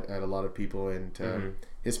curveball at a lot of people, and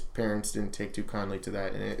his parents didn't take too kindly to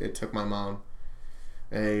that, and it took my mom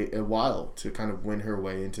a while to kind of win her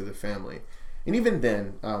way into the family. And even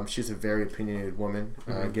then, she's a very opinionated woman.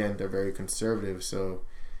 Again, they're very conservative, so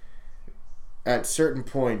at certain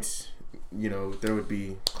points, you know, there would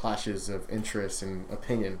be clashes of interest and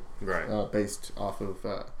opinion based off of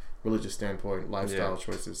religious standpoint, lifestyle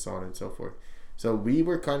choices, so on and so forth. So we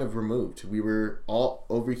were kind of removed. We were all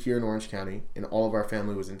over here in Orange County, and all of our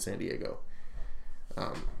family was in San Diego.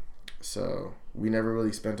 So we never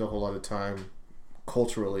really spent a whole lot of time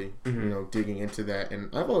culturally, you know, digging into that.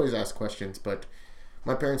 And I've always asked questions, but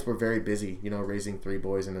my parents were very busy, you know, raising 3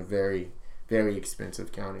 boys in a very, very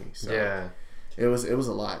expensive county. So it was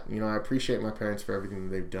a lot. You know, I appreciate my parents for everything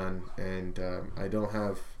that they've done, and I don't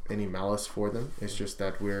have any malice for them. It's just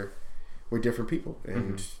that we're different people,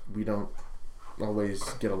 and we don't always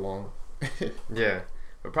get along. Yeah.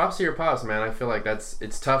 But props to your pops, man. I feel like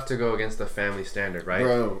it's tough to go against the family standard, right?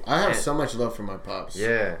 Bro, I have so much love for my pops.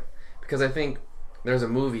 Yeah. Because I think there's a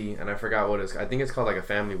movie, and I forgot what it's. I think it's called like A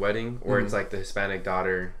Family Wedding, where it's like the Hispanic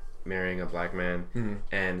daughter marrying a black man,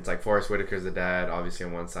 and it's like Forrest Whitaker's the dad, obviously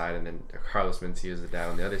on one side, and then Carlos Mencia is the dad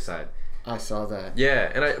on the other side. I saw that.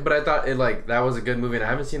 Yeah, but I thought it like that was a good movie, and I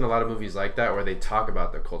haven't seen a lot of movies like that where they talk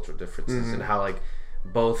about the cultural differences and how like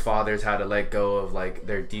both fathers had to let go of like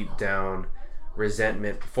their deep down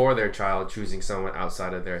resentment for their child choosing someone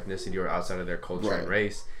outside of their ethnicity or outside of their culture and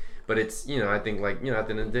race. But it's, you know, I think like, you know, at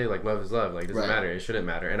the end of the day, like love is love. Like it doesn't matter. It shouldn't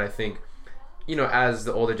matter. And I think, you know, as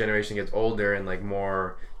the older generation gets older and like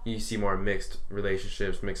more, you see more mixed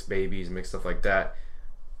relationships, mixed babies, mixed stuff like that.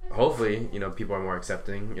 Hopefully, you know, people are more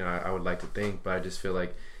accepting. You know, I would like to think, but I just feel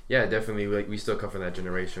like, yeah, definitely, like we still come from that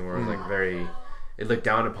generation where it was like very, it looked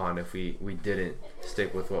down upon if we didn't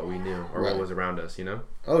stick with what we knew or what was around us, you know?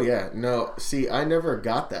 Oh yeah, no. See, I never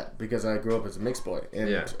got that because I grew up as a mixed boy,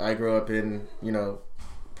 and I grew up in, you know,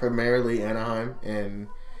 primarily Anaheim and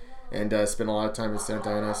spent a lot of time in Santa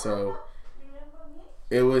Ana, so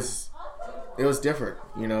it was different,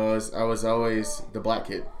 you know. I was always the black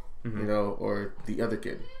kid, you know, or the other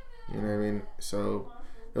kid, you know what I mean. So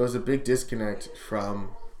there was a big disconnect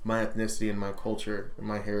from my ethnicity and my culture and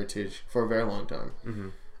my heritage for a very long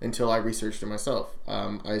time until I researched it myself.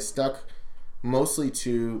 I stuck mostly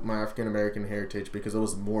to my African American heritage because it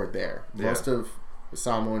was more there. Yeah. Most of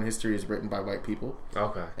Samoan history is written by white people.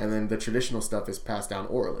 Okay. And then the traditional stuff is passed down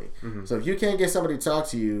orally. Mm-hmm. So if you can't get somebody to talk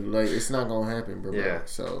to you, like, it's not gonna happen, bro. Yeah.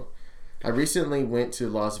 So I recently went to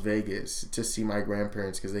Las Vegas to see my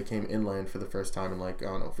grandparents because they came inland for the first time in, like, I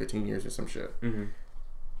don't know, 15 years or some shit. Mm-hmm.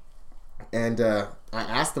 And I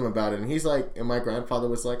asked him about it, and he's like, and my grandfather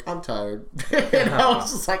was like, I'm tired. And I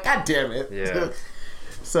was just like, God damn it. Yeah.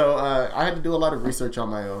 So I had to do a lot of research on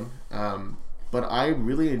my own. But I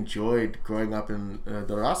really enjoyed growing up in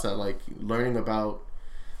the Raza, like learning about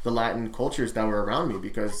the Latin cultures that were around me,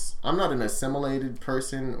 because I'm not an assimilated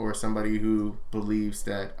person or somebody who believes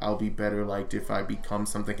that I'll be better liked if I become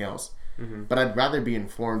something else. Mm-hmm. But I'd rather be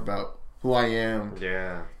informed about who I am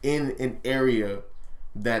in an area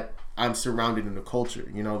that I'm surrounded in the culture.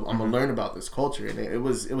 You know, I'm gonna learn about this culture, and it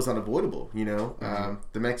was unavoidable. You know,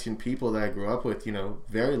 the Mexican people that I grew up with, you know,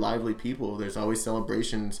 very lively people. There's always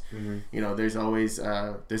celebrations. You know, there's always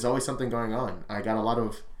something going on. I got a lot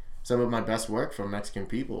of some of my best work from Mexican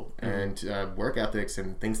people and work ethics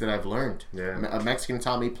and things that I've learned. Yeah. A Mexican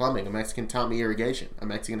taught me plumbing. A Mexican taught me irrigation. A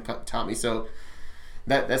Mexican taught me so.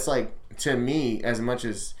 That's like, to me, as much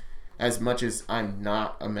as I'm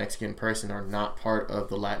not a Mexican person or not part of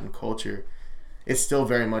the Latin culture, it's still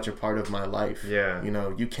very much a part of my life. Yeah. You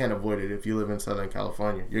know, you can't avoid it if you live in Southern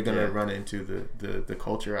California. You're going to run into the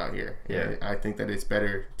culture out here. Yeah. And I think that it's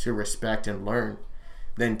better to respect and learn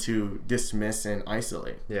than to dismiss and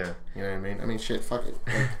isolate. Yeah. You know what I mean? I mean, shit, fuck it.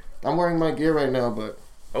 Like, I'm wearing my gear right now, but...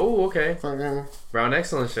 Oh, okay. Fucking... Brown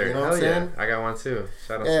Excellence shirt. You know Hell yeah. I got one too.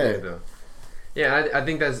 Shout out to you, though. Yeah, I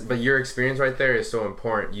think but your experience right there is so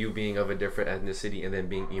important. You being of a different ethnicity and then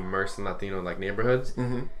being immersed in Latino like neighborhoods,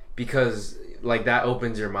 because like that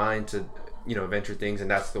opens your mind to, you know, venture things,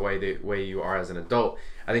 and that's the way you are as an adult.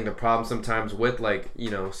 I think the problem sometimes with, like, you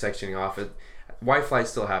know, sectioning off, white flight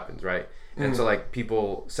still happens, right? And so like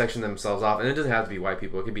people section themselves off, and it doesn't have to be white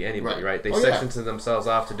people; it could be anybody, right? They section themselves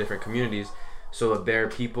off to different communities, so their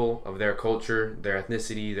people of their culture, their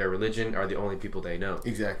ethnicity, their religion are the only people they know.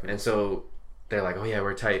 Exactly. And so they're like, oh yeah,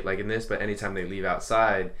 we're tight like in this, but anytime they leave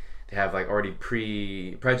outside, they have like already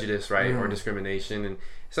prejudice, right, or discrimination, and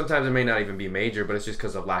sometimes it may not even be major, but it's just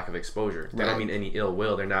because of lack of exposure. They don't mean any ill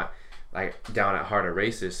will. They're not like down at heart or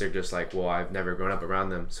racist. They're just like, well, I've never grown up around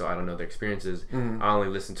them, so I don't know their experiences. I only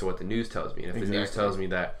listen to what the news tells me, and if the news tells me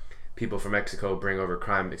that people from Mexico bring over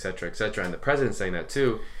crime, etc., etc., and the president's saying that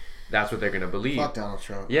too, that's what they're gonna believe. Fuck Donald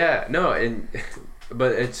Trump. Yeah, no, and.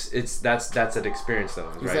 But that's an experience though,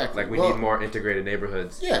 right? Exactly. Like we need more integrated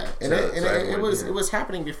neighborhoods. Yeah, and it was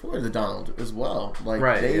happening before the Donald as well. Like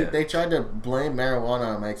they tried to blame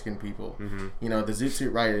marijuana on Mexican people. You know, the Zoot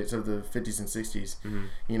Suit riots of the 50s and 60s.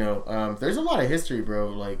 You know, there's a lot of history, bro.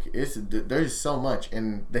 Like there's so much,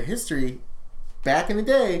 and the history back in the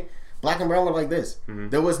day, black and brown were like this.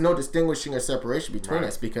 There was no distinguishing or separation between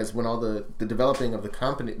us, because when all the developing of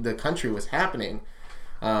the country was happening,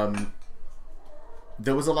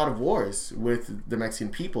 there was a lot of wars with the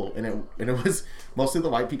Mexican people, and it was mostly the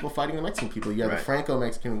white people fighting the Mexican people. You have the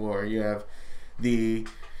Franco-Mexican War. You have the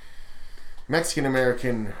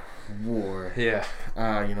Mexican-American War. Yeah.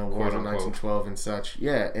 You know, wars in 1912 and such.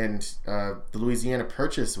 Yeah, and the Louisiana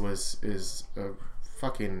Purchase is a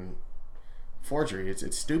fucking forgery.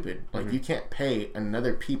 It's stupid. Like, you can't pay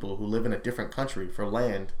another people who live in a different country for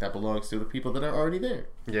land that belongs to the people that are already there.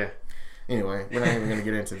 Yeah. Anyway, we're not even going to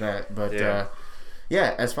get into that, but...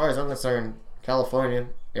 Yeah, as far as I'm concerned, California,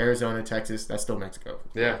 Arizona, Texas, that's still Mexico.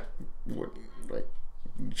 Yeah. Like,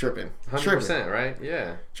 tripping. 100%, right?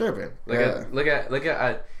 Yeah. Tripping. Look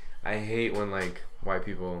at I hate when, like, white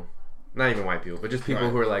people, not even white people, but just people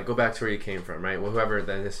who are like, go back to where you came from, right? Well, whoever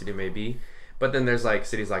the ethnicity may be. But then there's, like,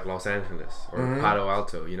 cities like Los Angeles or Palo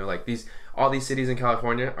Alto, you know, like all these cities in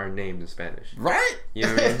California are named in Spanish. Right? You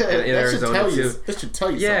know what I mean? In Arizona too. That should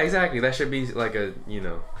tell you Yeah, something. exactly. That should be like a, you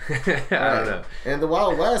know, I don't know. And the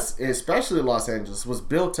Wild West, especially Los Angeles, was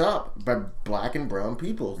built up by black and brown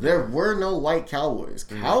people. There were no white cowboys.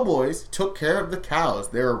 Cowboys took care of the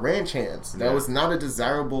cows. They were ranch hands. That was not a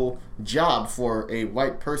desirable job for a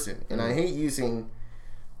white person. And I hate using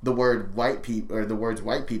the word white people or the words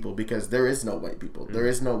white people, because there is no white people. There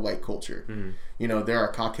is no white culture. You know, there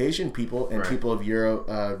are Caucasian people and people of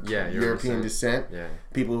European descent.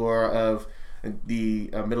 People who are of the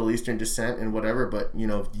Middle Eastern descent and whatever, but you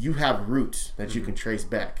know, you have roots that you can trace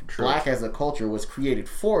back. True. Black as a culture was created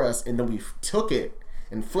for us, and then we took it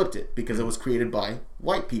and flipped it because it was created by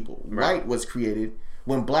white people. White was created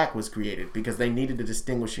when black was created because they needed a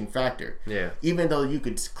distinguishing factor. Even though you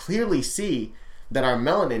could clearly see that our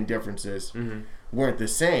melanin differences weren't the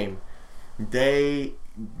same, they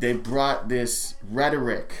they brought this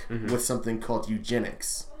rhetoric with something called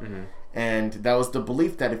eugenics. And that was the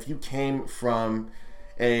belief that if you came from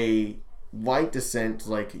a white descent,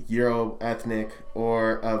 like Euro ethnic,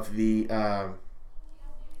 or of the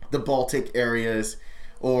Baltic areas,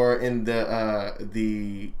 or in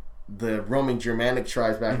the Roman Germanic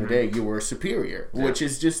tribes back in the day, you were superior, which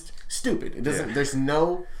is just stupid. It doesn't. There's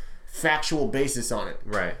no factual basis on it.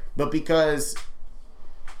 Right. But because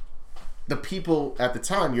the people at the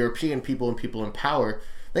time, European people and people in power,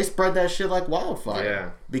 they spread that shit like wildfire.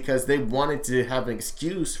 Yeah. Because they wanted to have an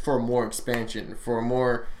excuse for more expansion, for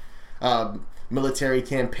more military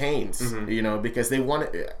campaigns, you know, because they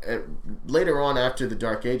wanted... later on, after the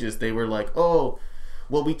Dark Ages, they were like, oh,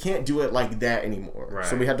 well, we can't do it like that anymore. Right.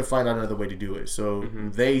 So we had to find out another way to do it. So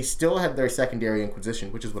they still had their secondary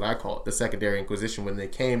inquisition, which is what I call it, the secondary inquisition, when they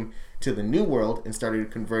came to the New World and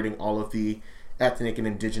started converting all of the ethnic and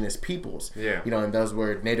indigenous peoples. Yeah. You know, and those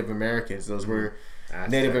were Native Americans. Those were Aztec,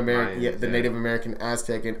 Native American, Native American,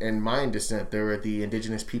 Aztec, and Mayan descent. There were the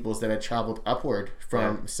indigenous peoples that had traveled upward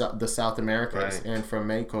from the South Americas and from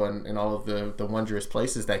Mexico and all of the wondrous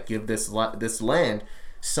places that give this land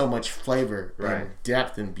so much flavor and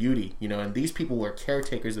depth and beauty. You know, and these people were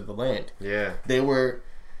caretakers of the land. Yeah, they were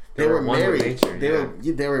married. Nature,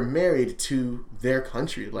 they were married to their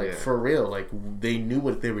country, like for real. Like they knew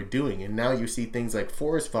what they were doing. And now you see things like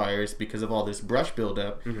forest fires because of all this brush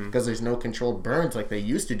buildup, because there's no controlled burns like they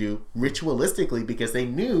used to do ritualistically, because they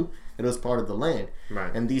knew it was part of the land.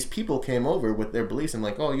 Right. And these people came over with their beliefs and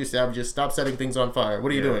like, oh, you savages, stop setting things on fire.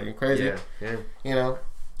 What are you doing? You're crazy. Yeah. You know,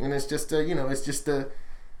 and it's just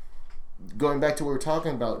going back to what we're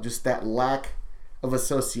talking about, just that lack of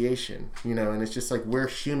association, you know, and it's just like, we're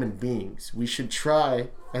human beings. We should try,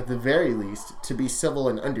 at the very least, to be civil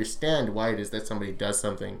and understand why it is that somebody does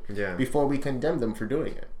something before we condemn them for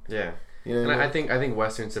doing it. Yeah. You know, and I think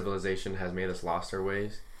Western civilization has made us lost our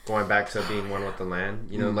ways. Going back to being one with the land,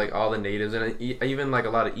 you know, like all the natives, and even like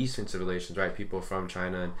a lot of Eastern civilizations, right? People from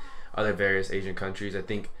China and other various Asian countries, I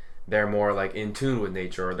think they're more like in tune with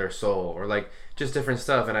nature or their soul or like just different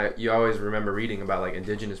stuff. And you always remember reading about like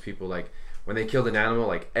indigenous people, like when they killed an animal,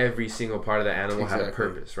 like every single part of the animal had a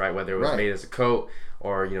purpose, right? Whether it was made as a coat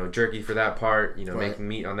or, you know, jerky for that part, you know, making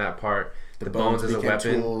meat on that part, the bones as a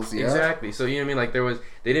weapon. Tools, exactly. So, you know what I mean? Like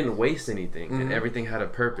they didn't waste anything and everything had a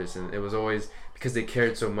purpose. And it was always because they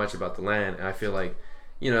cared so much about the land. And I feel like,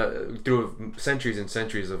 you know, through centuries and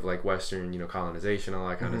centuries of like Western, you know, colonization, all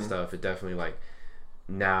that kind of stuff, it definitely like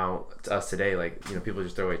now to us today, like, you know, people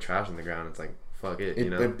just throw away trash on the ground. It's like, fuck it, you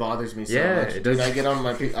know. It bothers me so much. It does. I get on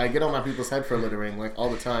my people's head for littering, like all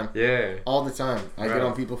the time. Yeah. All the time. I get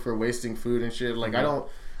on people for wasting food and shit. Like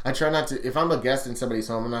I try not to. If I'm a guest in somebody's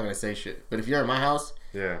home, I'm not gonna say shit. But if you're at my house,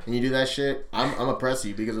 and you do that shit, I'm gonna press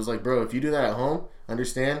you, because it's like, bro, if you do that at home,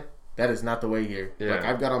 understand that is not the way here. Yeah. Like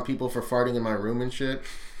I've got on people for farting in my room and shit.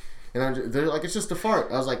 And they're like, it's just a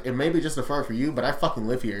fart. I was like, it may be just a fart for you, but I fucking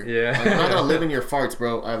live here. Yeah. Like, I'm not gonna live in your farts,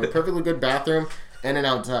 bro. I have a perfectly good bathroom and an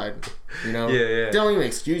outside. You know? Yeah. Don't even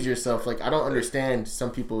excuse yourself. Like, I don't understand some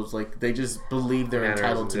people's, like, they just believe they're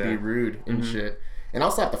entitled to be rude and shit. And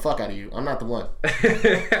I'll slap the fuck out of you. I'm not the one.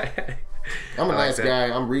 I'm a nice guy.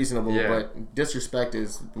 I'm reasonable, but disrespect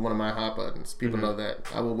is one of my hot buttons. People know that.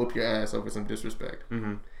 I will whoop your ass over some disrespect.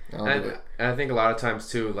 And I think a lot of times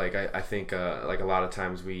too, like I think like a lot of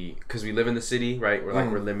times because we live in the city, right? We're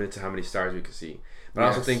like we're limited to how many stars we can see. But I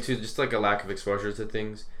also think too, just like a lack of exposure to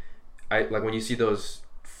things. I like when you see those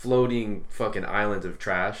floating fucking islands of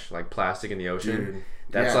trash, like plastic in the ocean. Dude.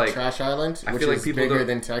 That's like Trash Island, which is bigger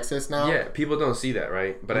than Texas now. Yeah, people don't see that,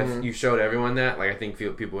 right? But if you showed everyone that, like I think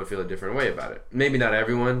people would feel a different way about it. Maybe not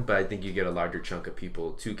everyone, but I think you get a larger chunk of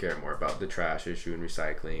people to care more about the trash issue and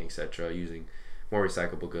recycling, etc. Using more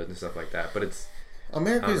recyclable goods and stuff like that. But it's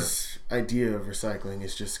America's idea of recycling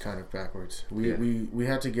is just kind of backwards. We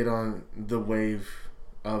had to get on the wave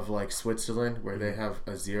of like Switzerland, where they have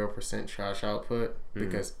a 0% trash output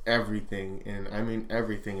because everything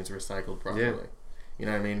is recycled properly. Yeah. You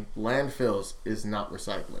know what I mean? Landfills is not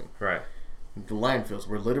recycling. Right. The landfills,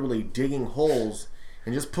 we're literally digging holes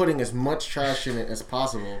and just putting as much trash in it as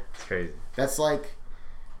possible. It's crazy. That's like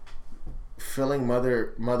filling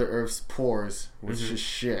Mother Earth's pores with just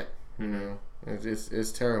shit. You know,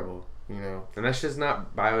 it's terrible. You know, and that's just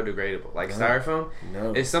not biodegradable. Like styrofoam,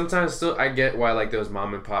 it's sometimes still. I get why like those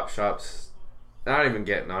mom and pop shops. Not even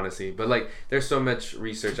getting honestly, but like there's so much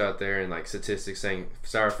research out there and like statistics saying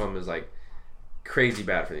styrofoam is like crazy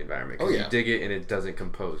bad for the environment because you dig it and it doesn't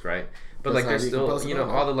compose, right? But like there's still, you know,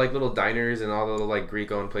 all the like little diners and all the little like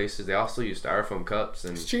Greek owned places, they all still use styrofoam cups,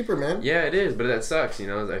 and it's cheaper, man. Yeah, it is, but that sucks, you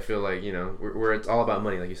know. I feel like, you know, we're it's all about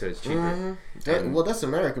money, like you said, it's cheaper. Well, that's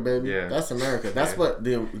America, baby. Yeah, that's America. That's what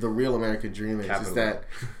the real American dream is. Capitalism.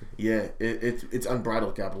 Is that it's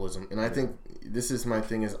unbridled capitalism, and I think this is my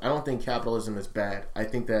thing is I don't think capitalism is bad. I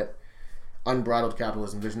think that unbridled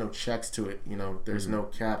capitalism, there's no checks to it, you know. There's no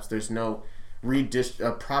caps. There's no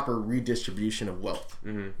proper redistribution of wealth.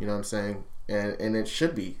 You know what I'm saying? And it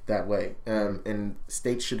should be that way. And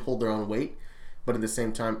states should hold their own weight, but at the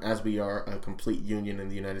same time, as we are a complete union in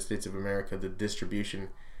the United States of America, the distribution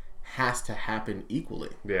has to happen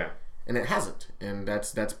equally. Yeah. And it hasn't, and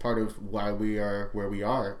that's part of why we are where we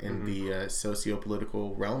are in the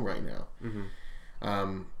socio-political realm right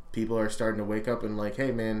now. People are starting to wake up and like,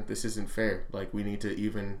 hey man, this isn't fair. Like we need to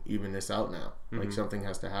even this out now. Like something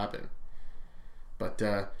has to happen. But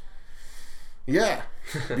yeah,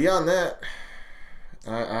 beyond that,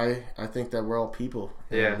 I think that we're all people.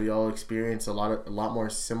 And we all experience a lot more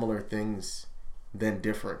similar things than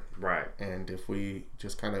different. Right. And if we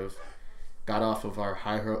just kind of got off of our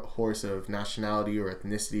high horse of nationality or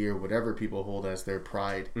ethnicity or whatever people hold as their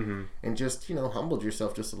pride, and just, you know, humbled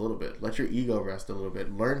yourself just a little bit, let your ego rest a little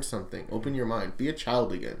bit, learn something, open your mind, be a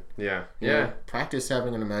child again. Yeah. You know, practice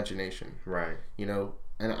having an imagination. Right. You know,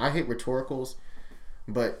 and I hate rhetoricals.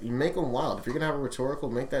 But you make them wild. If you're going to have a rhetorical,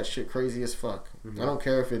 make that shit crazy as fuck. I don't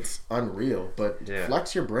care if it's unreal, but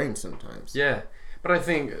flex your brain sometimes. Yeah. But I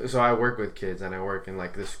think, so I work with kids and I work in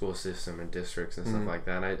like the school system and districts and stuff like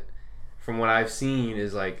that. And from what I've seen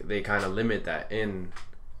is like they kind of limit that in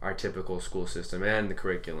our typical school system and the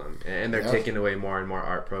curriculum. And they're taking away more and more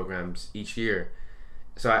art programs each year.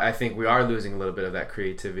 So I think we are losing a little bit of that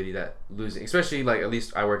creativity, especially like, at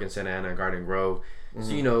least I work in Santa Ana, Garden Grove.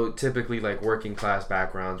 So, you know, typically like working class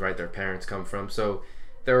backgrounds, right, their parents come from. So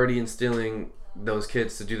they're already instilling those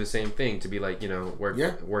kids to do the same thing, to be like, you know,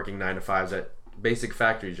 working 9 to 5s at basic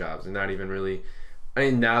factory jobs and not even really, I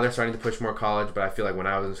mean, now they're starting to push more college, but I feel like when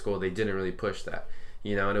I was in school, they didn't really push that,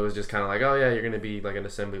 you know, and it was just kind of like, oh yeah, you're going to be like an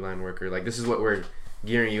assembly line worker. Like, this is what we're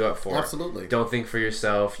gearing you up for. Absolutely. Don't think for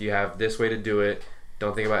yourself. You have this way to do it.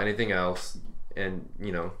 Don't think about anything else. And,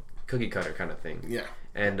 you know, cookie cutter kind of thing. Yeah.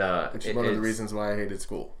 And which is one of the reasons why I hated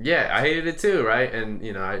school. Yeah, I hated it too, right? And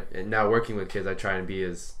you know, and now working with kids, I try and be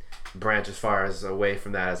as far as away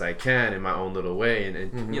from that as I can in my own little way,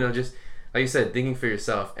 and you know, just like you said, thinking for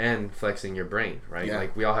yourself and flexing your brain, right? Yeah.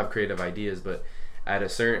 Like we all have creative ideas, but at a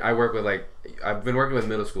certain, I've been working with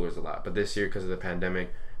middle schoolers a lot, but this year because of the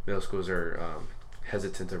pandemic, middle schools are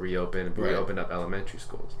hesitant to reopen, and we opened up elementary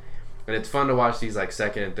schools, and it's fun to watch these like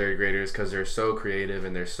 2nd and 3rd graders because they're so creative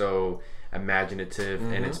and they're so imaginative,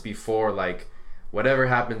 and it's before like whatever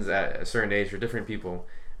happens at a certain age for different people,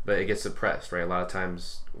 but it gets suppressed, right? A lot of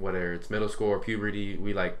times, whether it's middle school or puberty,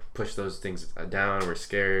 we like push those things down. We're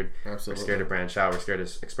scared. Absolutely. We're scared to branch out. We're scared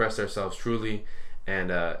to express ourselves truly,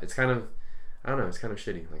 and it's kind of, I don't know, it's kind of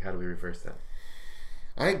shitty. Like, how do we reverse that?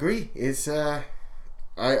 I agree. It's I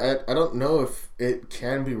don't know if it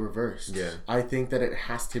can be reversed. Yeah. I think that it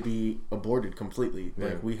has to be aborted completely.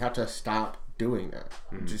 Like we have to stop doing that.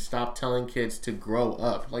 Just stop telling kids to grow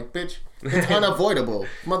up. Like, bitch, it's unavoidable.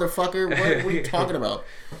 Motherfucker, what are you talking about?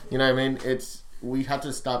 You know what I mean? We have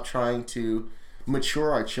to stop trying to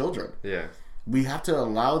mature our children. Yeah. We have to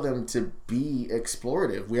allow them to be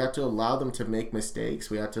explorative. We have to allow them to make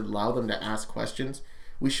mistakes. We have to allow them to ask questions.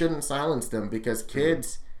 We shouldn't silence them, because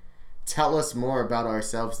kids tell us more about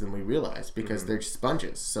ourselves than we realize, because they're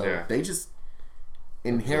sponges. So they just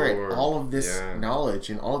inherit all of this knowledge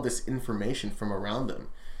and all of this information from around them.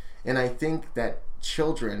 And I think that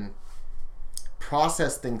children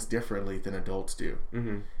process things differently than adults do.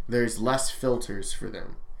 There's less filters for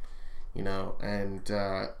them, you know, and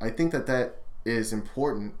I think that is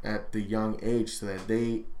important at the young age, so that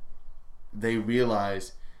they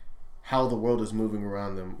realize how the world is moving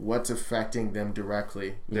around them, what's affecting them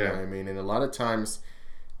directly, you know what I mean? And a lot of times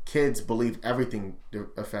kids believe everything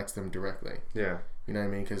affects them directly. Yeah. You know what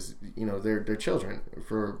I mean? Because, you know, they're children.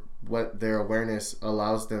 For what their awareness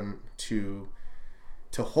allows them to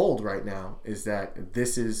hold right now is that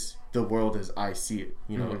this is the world as I see it.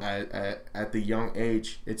 You know, at the young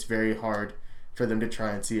age, it's very hard for them to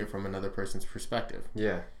try and see it from another person's perspective.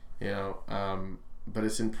 Yeah. You know, but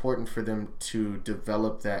it's important for them to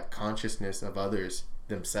develop that consciousness of others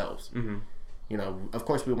themselves. You know, of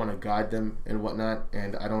course, we want to guide them and whatnot,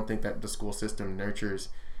 and I don't think that the school system nurtures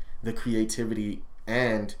the creativity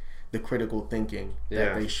and the critical thinking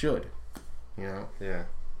that they should, you know? Yeah.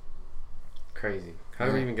 Crazy. How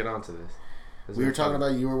do we even get onto this? We were talking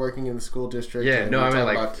about you were working in the school district. Yeah, no, I mean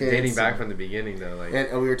like dating back from the beginning though. Like,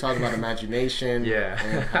 and we were talking about imagination. Yeah.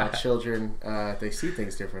 And how children they see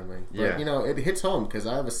things differently. But, you know, it hits home because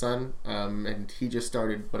I have a son, and he just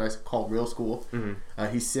started what I call real school.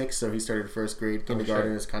 Mm-hmm. He's 6, so he started first grade.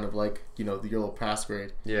 Kindergarten is kind of like, you know, your little pass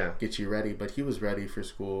grade. Yeah. Get you ready, but he was ready for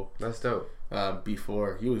school. That's dope.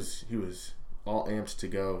 Before he was all amped to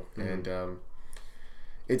go, and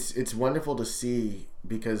it's wonderful to see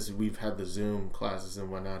because we've had the Zoom classes and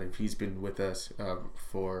whatnot, and he's been with us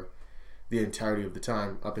for the entirety of the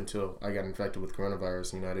time up until I got infected with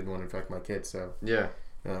coronavirus. You know, I didn't want to infect my kid, so yeah,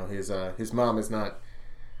 his mom is not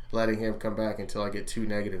letting him come back until I get 2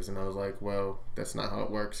 negatives, and I was like, well, that's not how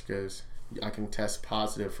it works because I can test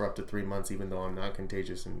positive for up to 3 months even though I'm not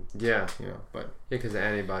contagious, and you know, but because the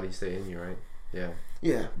antibodies stay in you, right?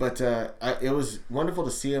 Yeah, but it was wonderful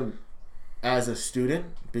to see him as a student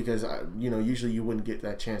because you know, usually you wouldn't get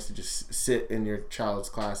that chance to just sit in your child's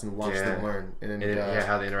class and watch them learn, and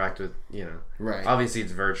how they interact with, you know, right. Obviously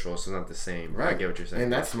it's virtual, so it's not the same. Right, I get what you're saying,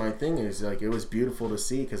 and that's my thing is like it was beautiful to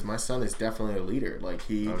see because my son is definitely a leader. Like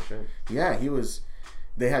he was.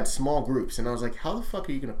 They had small groups, and I was like, "How the fuck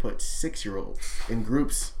are you gonna put 6-year-olds in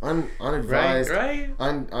groups unadvised, right?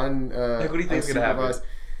 Like, what do you think is gonna happen?"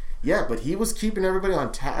 Yeah, but he was keeping everybody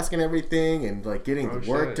on task and everything, and like getting the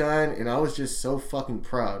work done, and I was just so fucking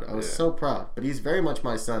proud. I was so proud. But he's very much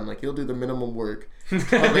my son. Like he'll do the minimum work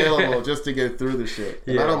available just to get through the shit.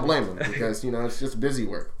 And I don't blame him because, you know, it's just busy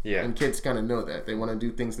work. Yeah. And kids kind of know that. They want to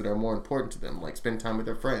do things that are more important to them, like spend time with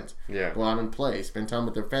their friends, go out and play, spend time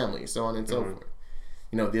with their family, so on and so forth.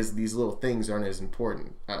 You know, these little things aren't as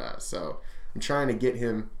important. So I'm trying to get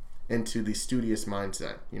him into the studious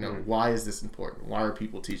mindset. You know, why is this important? Why are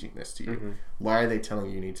people teaching this to you? Why are they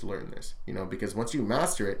telling you need to learn this? You know, because once you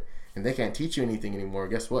master it and they can't teach you anything anymore,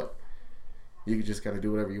 guess what? You just got to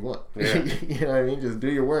do whatever you want. Yeah. You know what I mean? Just do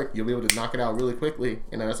your work. You'll be able to knock it out really quickly.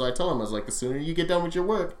 And that's what I told him. I was like, the sooner you get done with your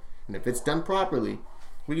work, and if it's done properly,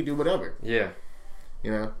 we can do whatever. Yeah.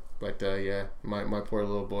 You know? But, my poor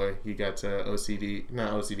little boy, he got ADHD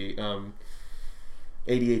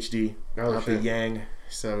out the yang.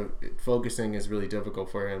 So focusing is really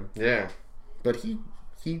difficult for him. Yeah. But he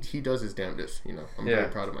does his damnedest, you know. I'm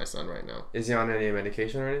very proud of my son right now. Is he on any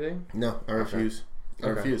medication or anything? No, I refuse. I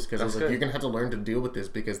refuse because I was like, you're going to have to learn to deal with this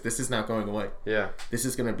because this is not going away. Yeah. This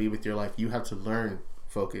is going to be with your life. You have to learn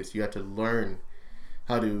focus. You have to learn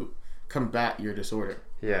how to combat your disorder.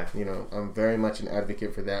 Yeah. You know, I'm very much an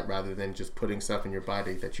advocate for that rather than just putting stuff in your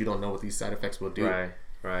body that you don't know what these side effects will do.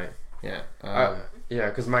 Right. Yeah.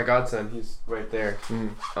 Because my godson, he's right there.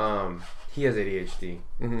 He has ADHD.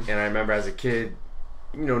 And I remember as a kid,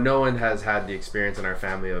 you know, no one has had the experience in our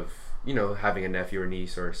family of, you know, having a nephew or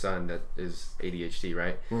niece or a son that is ADHD,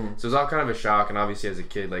 right? So it was all kind of a shock. And obviously as a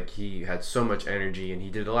kid, like, he had so much energy and he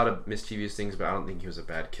did a lot of mischievous things, but I don't think he was a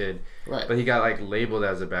bad kid. Right. But he got, like, labeled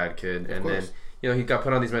as a bad kid. And then, you know, he got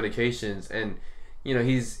put on these medications and, you know,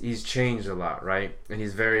 he's changed a lot, right? And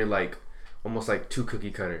he's very, like, almost like too cookie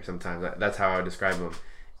cutter sometimes. That's how I would describe him.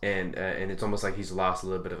 And it's almost like he's lost a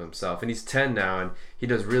little bit of himself. And he's 10 now, and he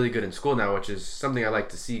does really good in school now, which is something I like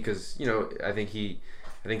to see because, you know, I think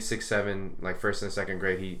 6, 7, like first and second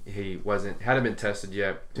grade, he hadn't been tested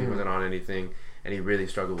yet, so he wasn't on anything, and he really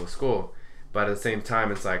struggled with school. But at the same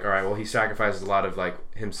time, it's like, all right, well, he sacrifices a lot of like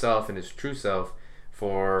himself and his true self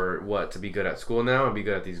for to be good at school now and be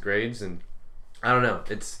good at these grades. And I don't know,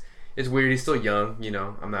 it's weird. He's still young, you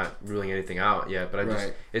know. I'm not ruling anything out yet,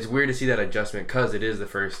 but it's weird to see that adjustment because it is the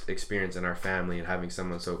first experience in our family and having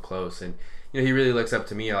someone so close. And, you know, he really looks up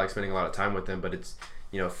to me. I like spending a lot of time with him, but it's,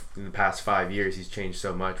 you know, in the past 5 years, he's changed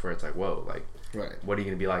so much where it's like, whoa, like, what are you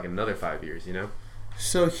going to be like in another 5 years, you know?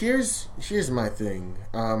 So here's my thing.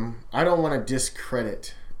 I don't want to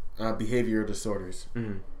discredit behavioral disorders.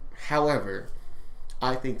 However,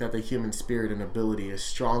 I think that the human spirit and ability is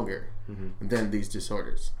stronger than these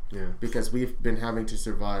disorders. Yeah. Because we've been having to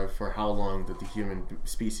survive for how long that the human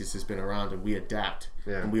species has been around, and we adapt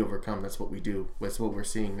and we overcome. That's what we do. That's what we're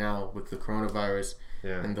seeing now with the coronavirus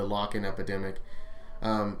and the lock-in epidemic.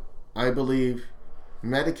 I believe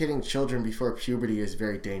medicating children before puberty is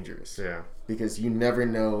very dangerous. Yeah. Because you never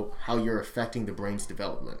know how you're affecting the brain's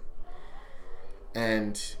development.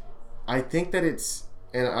 And I think that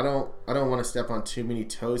and I don't want to step on too many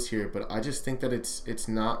toes here, but I just think that it's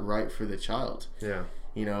not right for the child. Yeah.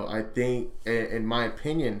 You know, I think, in my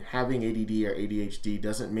opinion, having ADD or ADHD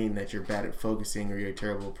doesn't mean that you're bad at focusing or you're a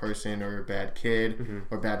terrible person or a bad kid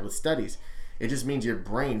or bad with studies. It just means your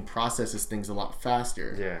brain processes things a lot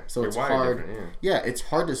faster. Yeah. So it's hard. Yeah, it's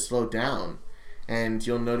hard to slow down. And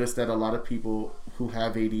you'll notice that a lot of people who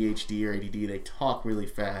have ADHD or ADD, they talk really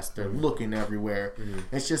fast. They're looking everywhere.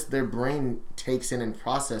 It's just their brain takes in and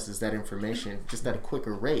processes that information just at a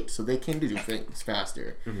quicker rate, so they can do things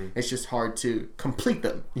faster. It's just hard to complete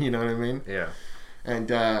them. You know what I mean? Yeah.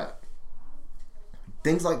 And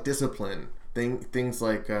things like discipline, things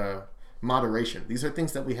like moderation. These are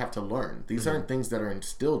things that we have to learn. These aren't things that are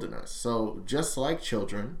instilled in us. So just like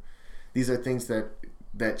children, these are things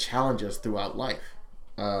that challenge us throughout life.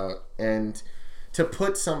 And to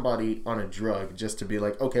put somebody on a drug just to be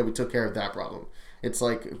like, okay, we took care of that problem. It's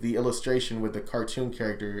like the illustration with the cartoon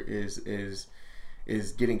character is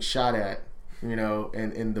getting shot at, you know,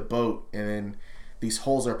 and in the boat, and then these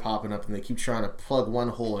holes are popping up, and they keep trying to plug one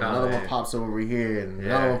hole, and another one pops over here, and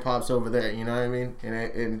another one pops over there. You know what I mean?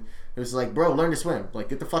 And it was like, bro, learn to swim. Like,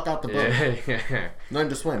 get the fuck out the boat. Learn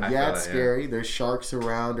to swim. It's scary. There's sharks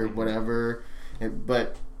around or whatever,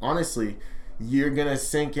 but honestly, you're gonna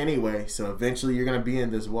sink anyway. So eventually, you're gonna be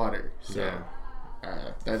in this water. So,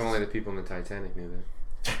 if only the people in the Titanic knew that.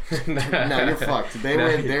 No, you're fucked. They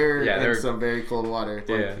went there in some very cold water.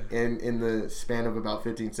 Like, in the span of about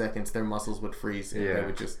 15 seconds, their muscles would freeze and they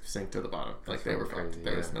would just sink to the bottom. Like, they were fucked.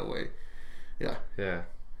 There was no way. Yeah. Yeah.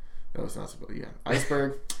 No, it's not supposed. Yeah.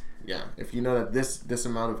 Iceberg. Yeah. If you know that this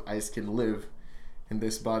amount of ice can live in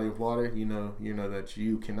this body of water, you know that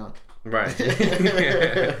you cannot. Right.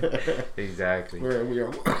 Exactly. We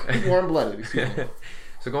are warm-blooded. Excuse me.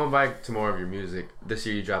 So going back to more of your music, this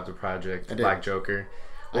year you dropped a project, Black Joker.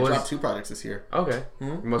 I dropped 2 projects this year. Okay.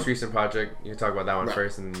 Your most recent project, you can talk about that one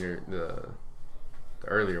first, and the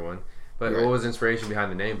earlier one. But what was the inspiration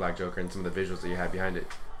behind the name Black Joker and some of the visuals that you had behind it?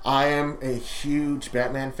 I am a huge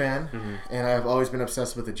Batman fan, and I've always been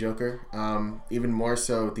obsessed with the Joker. Even more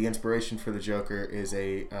so, the inspiration for the Joker is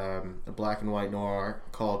a black and white noir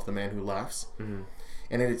called The Man Who Laughs.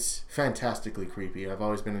 And it's fantastically creepy. I've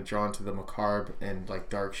always been drawn to the macabre and like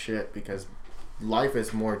dark shit because life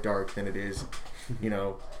is more dark than it is, you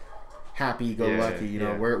know, happy-go-lucky. You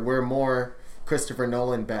know, we're more Christopher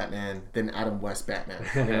Nolan Batman than Adam West Batman.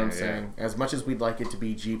 You know what I'm saying? As much as we'd like it to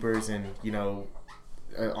be Jeepers and, you know,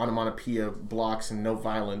 onomatopoeia blocks and no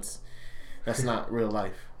violence, that's not real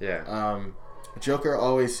life. Joker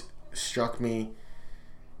always struck me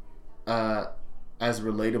as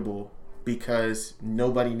relatable because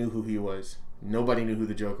nobody knew who he was. Nobody knew who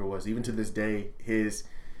the Joker was. Even to this day, his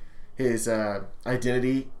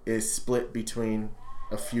identity is split between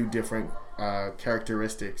a few different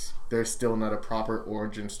characteristics. There's still not a proper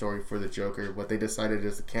origin story for the Joker. What they decided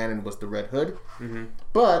as the canon was the Red Hood.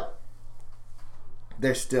 But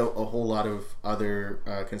there's still a whole lot of other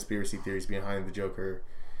conspiracy theories behind the Joker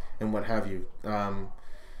and what have you.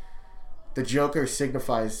 The Joker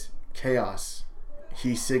signifies chaos.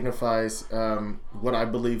 He signifies what I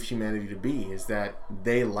believe humanity to be, is that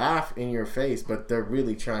they laugh in your face, but they're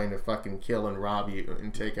really trying to fucking kill and rob you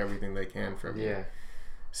and take everything they can from you.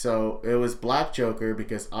 So it was Black Joker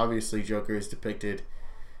because obviously Joker is depicted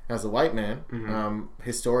as a white man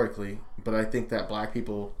historically, but I think that black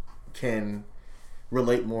people can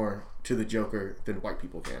relate more to the Joker than white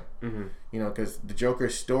people can. You know, because the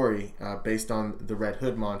Joker's story, based on the Red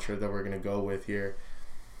Hood mantra that we're going to go with here,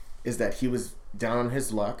 is that he was down on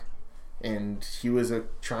his luck, and he was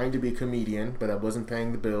trying to be a comedian, but that wasn't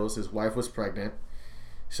paying the bills. His wife was pregnant,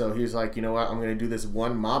 so he was like, you know what, I'm going to do this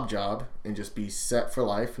one mob job and just be set for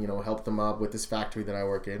life, you know, help the mob with this factory that I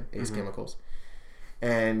work in, Ace Chemicals.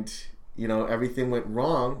 And, you know, everything went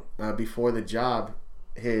wrong before the job.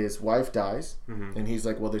 His wife dies, and he's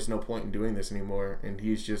like, well, there's no point in doing this anymore, and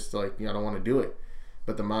he's just like, I don't want to do it.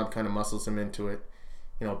 But the mob kind of muscles him into it.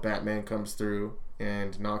 You know, Batman comes through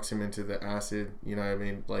and knocks him into the acid. You know what I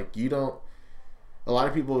mean? Like, a lot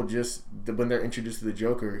of people just, when they're introduced to the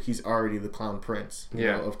Joker, he's already the clown prince you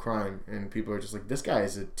know, of crime. And people are just like, this guy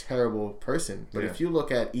is a terrible person. But if you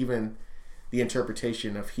look at even the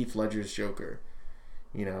interpretation of Heath Ledger's Joker,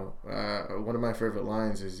 you know, one of my favorite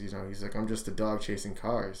lines is, you know, he's like, I'm just a dog chasing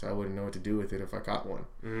cars. I wouldn't know what to do with it if I caught one.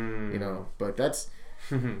 You know, but that's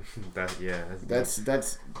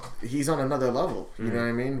he's on another level. You know what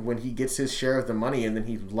I mean? When he gets his share of the money and then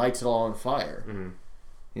he lights it all on fire.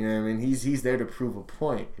 You know what I mean? He's there to prove a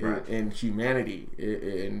point in humanity,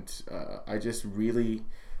 and I just really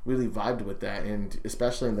vibed with that, and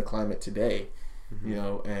especially in the climate today. You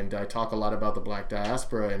know, and I talk a lot about the black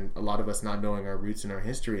diaspora and a lot of us not knowing our roots and our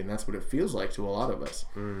history, and that's what it feels like to a lot of us.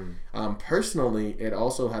 Personally, it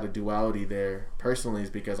also had a duality there. Personally, is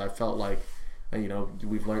because I felt like, you know,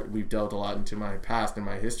 we've delved a lot into my past and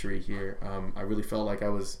my history here. I really felt like I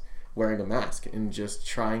was wearing a mask and just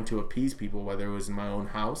trying to appease people, whether it was in my own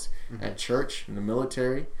house, at church, in the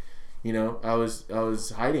military. You know, I was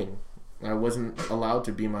hiding I wasn't allowed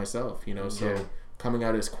to be myself, you know. So coming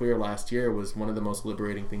out as queer last year was one of the most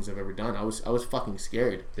liberating things I've ever done. I was fucking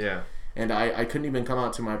scared. Yeah. And I couldn't even come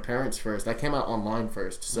out to my parents first. I came out online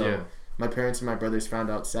first. So my parents and my brothers found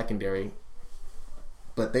out secondary,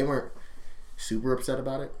 but they weren't super upset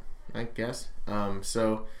about it, I guess.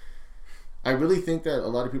 So I really think that a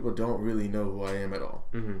lot of people don't really know who I am at all.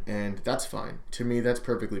 And that's fine. To me, that's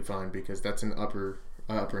perfectly fine, because that's an upper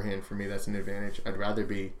hand for me. That's an advantage. I'd rather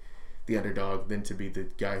be the underdog than to be the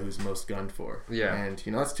guy who's most gunned for. Yeah. And,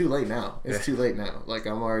 you know, it's too late now. It's too late now. Like,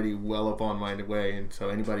 I'm already well up on my way, and so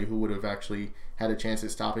anybody who would have actually had a chance at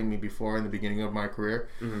stopping me before in the beginning of my career,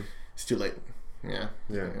 it's too late. Yeah.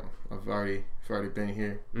 You know, I've already been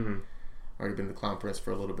here. Already been the Clown Prince for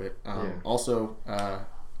a little bit. Also,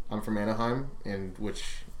 I'm from Anaheim, in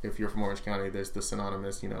which, if you're from Orange County, there's the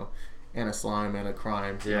synonymous, you know, Anna Slime, Anna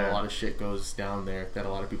Crime. You know, a lot of shit goes down there that a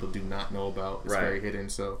lot of people do not know about. It's very hidden.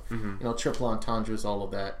 So, you know, triple entendres, all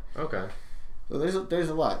of that. Okay. So there's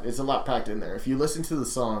a lot. There's a lot packed in there. If you listen to the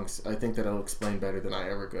songs, I think that it'll explain better than I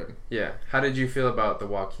ever could. Yeah. How did you feel about the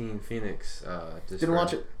Joaquin Phoenix? Didn't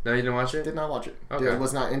watch it. No, you didn't watch it? Did not watch it. Okay. I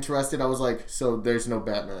was not interested. I was like, so there's no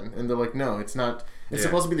Batman. And they're like, no, it's not. It's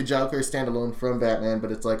supposed to be the Joker standalone from Batman,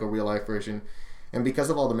 but it's like a real life version. And because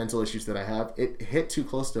of all the mental issues that I have, it hit too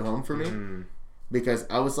close to home for me. Because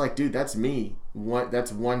I was like, dude, that's me.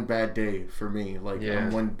 That's one bad day for me. Like,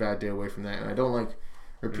 I'm one bad day away from that. And I don't like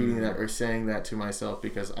repeating that or saying that to myself,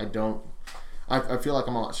 because I feel like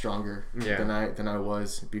I'm a lot stronger than I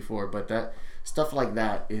was before. But that stuff like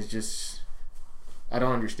that is just, I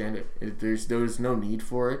don't understand it. There was no need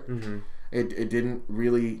for it. It didn't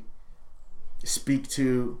really speak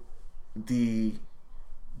to the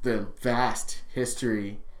vast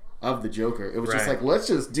history of the Joker. It was just like, let's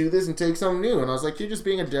just do this and take something new. And I was like, you're just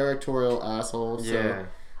being a directorial asshole. So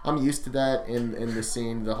I'm used to that in the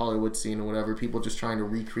scene, the Hollywood scene or whatever. People just trying to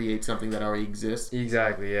recreate something that already exists.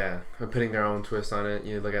 Exactly, yeah. Or putting their own twist on it.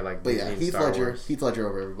 You look at like Disney, Heath Ledger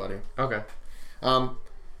over everybody. Okay.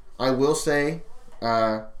 I will say,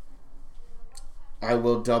 I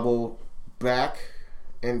will double back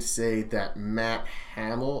and say that Matt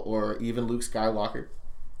Hamill, or even Luke Skywalker,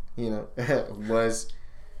 you know, was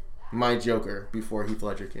my Joker before Heath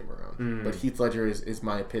Ledger came around. But Heath Ledger is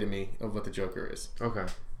my epitome of what the Joker is. Okay.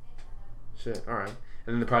 Shit. All right.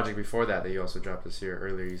 And then the project before that you also dropped this year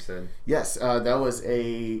earlier, you said. Yes, that was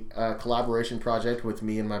a collaboration project with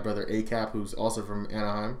me and my brother ACAP, who's also from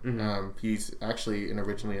Anaheim. He's actually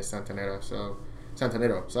originally a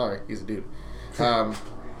Santanero, sorry, he's a dude.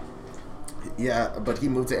 Yeah, but he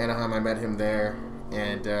moved to Anaheim. I met him there,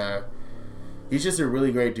 and he's just a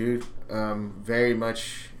really great dude. Very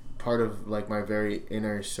much part of like my very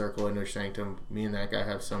inner circle, inner sanctum. Me and that guy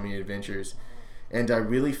have so many adventures, and I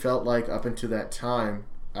really felt like up until that time,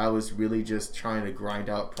 I was really just trying to grind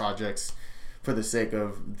out projects for the sake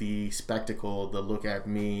of the spectacle, the look at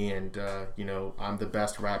me, and you know, I'm the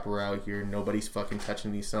best rapper out here. Nobody's fucking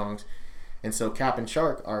touching these songs. And so Cap and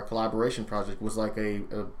Shark, our collaboration project, was like a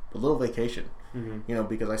little vacation, you know,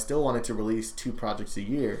 because I still wanted to release 2 projects a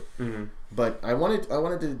year. But I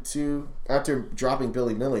wanted to after dropping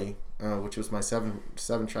Billy Millie, which was my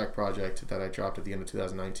 7-track project that I dropped at the end of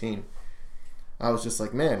 2019, I was just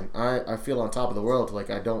like, man, I feel on top of the world. Like,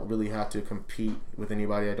 I don't really have to compete with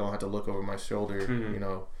anybody. I don't have to look over my shoulder. You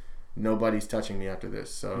know, nobody's touching me after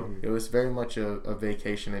this. So it was very much a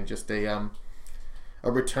vacation and just a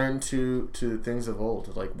return to things of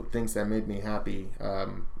old, like things that made me happy.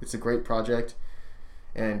 It's a great project,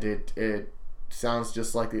 and it sounds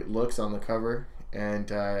just like it looks on the cover.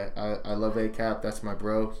 And I love ACAP. That's my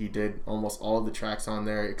bro. He did almost all of the tracks on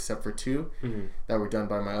there except for 2 that were done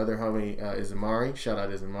by my other homie Izamari. Shout out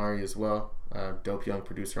Izamari as well. Dope young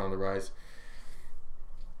producer on the rise.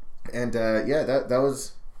 And that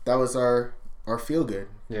was our feel good.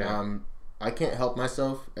 Yeah. I can't help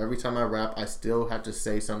myself. Every time I rap, I still have to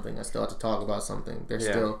say something. I still have to talk about something. There's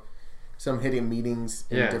still some hidden meanings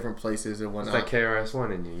in different places and whatnot. It's like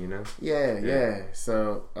KRS-One in you, you know? Yeah.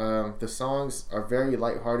 So the songs are very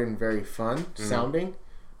lighthearted and very fun sounding,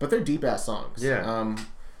 but they're deep-ass songs. Yeah.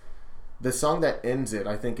 The song that ends it,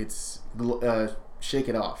 I think it's Shake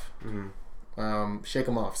It Off. Shake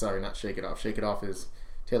 'Em Off. Sorry, not Shake It Off. Shake It Off is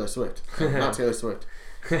Taylor Swift. Not Taylor Swift.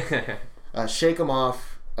 Shake 'Em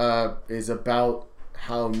Off is about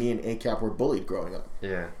how me and ACAP were bullied growing up.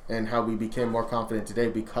 Yeah. And how we became more confident today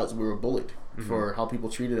because we were bullied for how people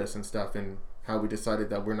treated us and stuff, and how we decided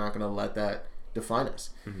that we're not going to let that define us.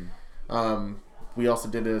 We also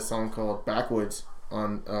did a song called Backwoods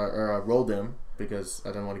on Roll Dem, because I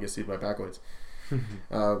didn't want to get sued by Backwoods.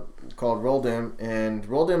 Called Roll Dem, and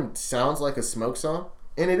Roll Dem sounds like a Smoke song,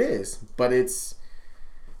 And it is, but it's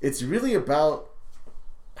really about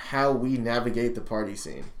how we navigate the party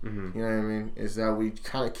scene. Mm-hmm. You know what I mean? Is that we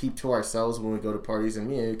kind of keep to ourselves when we go to parties. And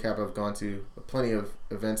me and Cap have gone to plenty of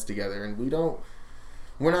events together, and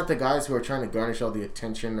we're not the guys who are trying to garnish all the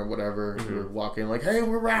attention or whatever. Mm-hmm. We're walking like, hey,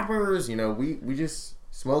 we're rappers. You know, we just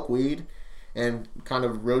smoke weed and kind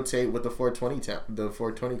of rotate with the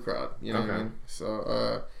 420 crowd. You know what I mean?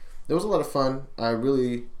 So it was a lot of fun. I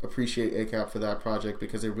really appreciate ACAP for that project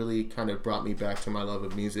because it really kind of brought me back to my love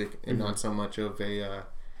of music and not so much of a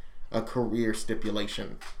career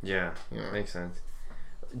stipulation. Yeah, makes sense.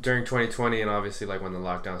 During 2020 and obviously like when the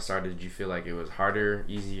lockdown started, did you feel like it was harder,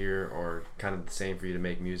 easier, or kind of the same for you to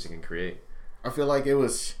make music and create? I feel like it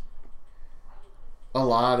was a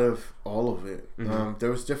lot of all of it. Mm-hmm. There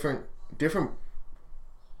was different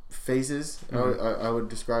phases. Mm-hmm. I would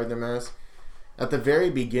describe them as. At the very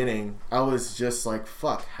beginning, I was just like,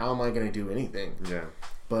 fuck, how am I going to do anything? Yeah.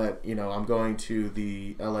 But, you know, I'm going to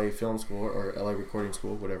the LA Film School or LA Recording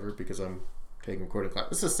School, whatever, because I'm taking recording class.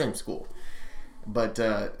 It's the same school. But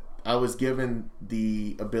I was given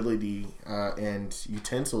the ability and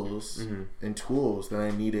utensils and tools that I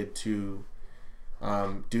needed to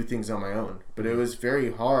do things on my own. But it was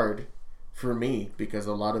very hard for me because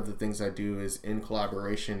a lot of the things I do is in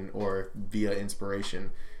collaboration or via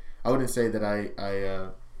inspiration. I wouldn't say that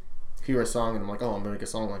I hear a song and I'm like, oh, I'm going to make a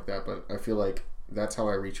song like that. But I feel like that's how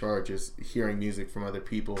I recharge, is hearing music from other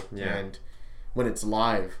people. Yeah. And when it's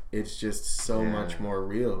live, it's just so much more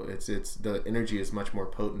real. It's the energy is much more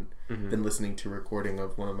potent than listening to a recording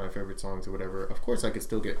of one of my favorite songs or whatever. Of course, I could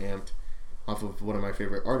still get amped off of one of my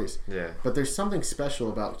favorite artists. Yeah. But there's something special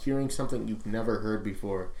about hearing something you've never heard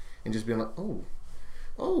before and just being like, oh,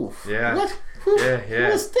 yeah. What? Who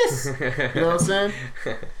is this? You know what I'm saying?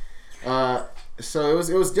 So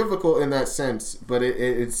it was difficult in that sense, but it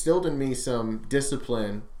instilled in me some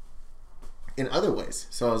discipline in other ways.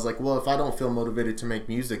 So I was like, well, if I don't feel motivated to make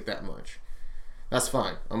music that much, that's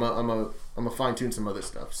fine. I'm a fine tune some other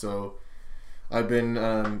stuff. So I've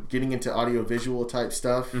been getting into audio visual type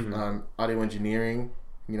stuff, audio engineering.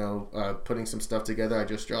 You know, putting some stuff together. I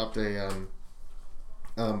just dropped a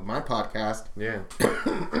my podcast. Yeah.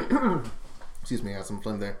 Excuse me, I had some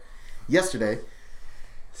fun there. Yesterday.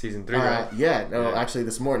 Season 3, right? Actually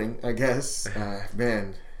this morning, I guess.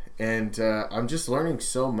 Man. And I'm just learning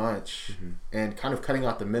so much and kind of cutting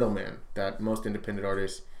out the middleman that most independent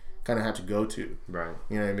artists kind of have to go to. Right.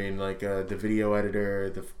 You know what I mean? Like the video editor,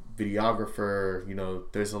 the videographer, you know,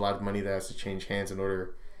 there's a lot of money that has to change hands in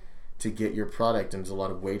order to get your product, and there's a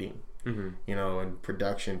lot of waiting. You know, and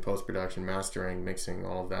production, post-production, mastering, mixing,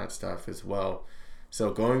 all of that stuff as well.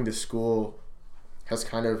 So going to school has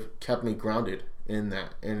kind of kept me grounded in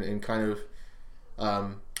that and kind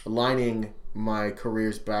of aligning my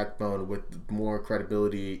career's backbone with more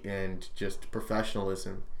credibility and just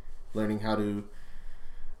professionalism, learning how to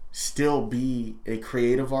still be a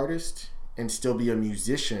creative artist and still be a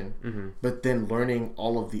musician, but then learning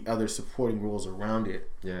all of the other supporting roles around it.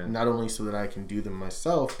 Yeah. Not only so that I can do them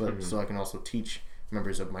myself, but so I can also teach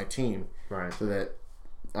members of my team. Right. So that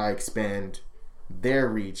I expand their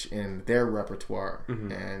reach and their repertoire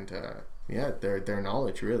and their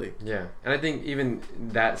knowledge, really. Yeah. And I think even in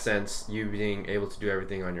that sense, you being able to do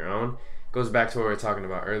everything on your own goes back to what we were talking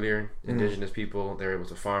about earlier. Indigenous people, they're able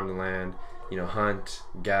to farm the land, you know, hunt,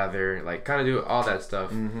 gather, like kind of do all that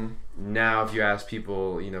stuff. Now, if you ask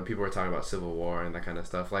people, you know, people are talking about civil war and that kind of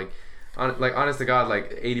stuff. Like honest to God,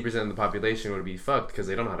 like 80% of the population would be fucked because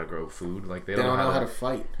they don't know how to grow food. Like they don't know how to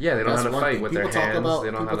fight. Yeah, they don't know how to fight with their hands.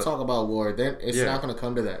 People talk about war. It's not going to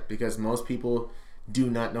come to that because most people do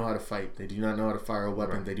not know how to fight. They do not know how to fire a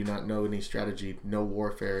weapon. Right. They do not know any strategy, no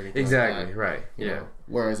warfare, anything exactly, like that. Right. You know?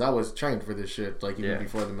 Whereas I was trained for this shit, like even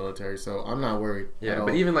before the military, so I'm not worried. Yeah,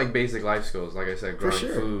 but even like basic life skills, like I said, growing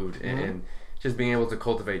food and just being able to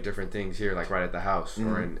cultivate different things here, like right at the house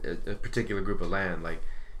or in a particular group of land. Like,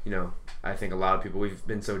 you know, I think a lot of people, we've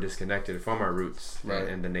been so disconnected from our roots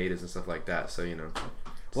and the natives and stuff like that. So, you know.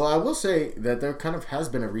 Well, I will say that there kind of has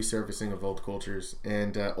been a resurfacing of old cultures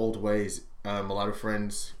and old ways. A lot of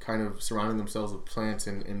friends kind of surrounding themselves with plants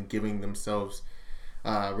and giving themselves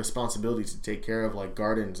responsibilities to take care of, like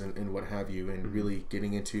gardens and what have you, and really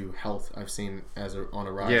getting into health. I've seen on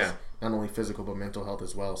a rise, not only physical but mental health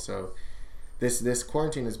as well. So this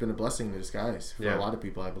quarantine has been a blessing in disguise for a lot of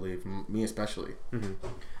people, I believe, me especially.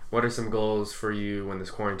 What are some goals for you when this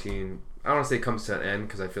quarantine, I don't want to say comes to an end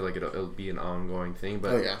because I feel like it'll be an ongoing thing,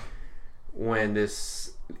 but when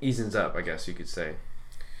this eases up, I guess you could say?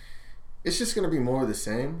 It's just going to be more of the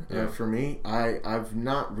same for me. I've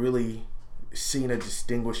not really seen a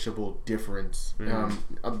distinguishable difference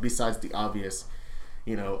besides the obvious.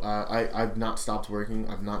 I've not stopped working.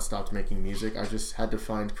 I've not stopped making music. I just had to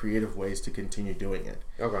find creative ways to continue doing it.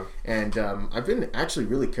 Okay. And I've been actually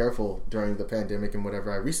really careful during the pandemic and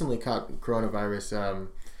whatever. I recently caught coronavirus.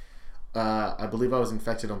 I believe I was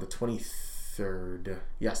infected on the 23rd.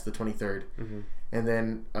 Yes, the 23rd. Mm-hmm. And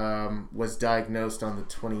then was diagnosed on the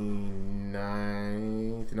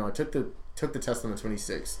 29th. No, I took the test on the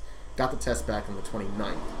 26th. Got the test back on the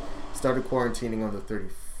 29th. Started quarantining on the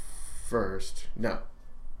 31st. No.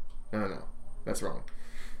 That's wrong.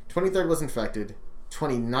 23rd was infected.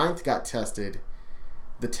 29th got tested.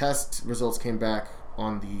 The test results came back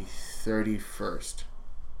on the 31st.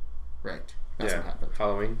 Right. That's what happened.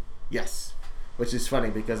 Halloween? Yes. Which is funny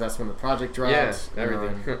because that's when the project dropped. Yeah,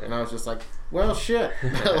 everything. And I was just like, well, shit.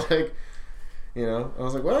 I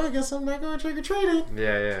was like, well, I guess I'm not going to trick-or-treating.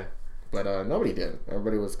 Yeah. But nobody did.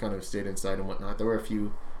 Everybody was kind of stayed inside and whatnot. There were a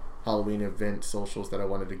few Halloween event socials that I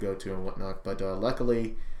wanted to go to and whatnot. But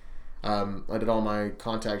luckily, I did all my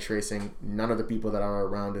contact tracing. None of the people that I were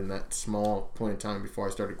around in that small point in time before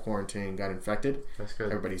I started quarantining got infected. That's good.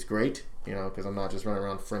 Everybody's great, because I'm not just running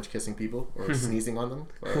around French kissing people or sneezing on them.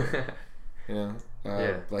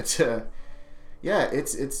 But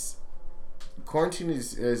it's quarantine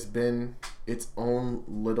has been its own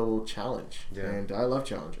little challenge, and I love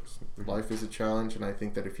challenges. Mm-hmm. Life is a challenge, and I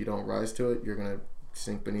think that if you don't rise to it, you're gonna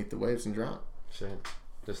sink beneath the waves and drown. Shit,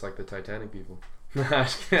 just like the Titanic people.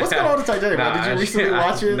 What's going on with the Titanic? Did you recently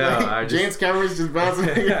watch it? No, James Cameron's just bouncing.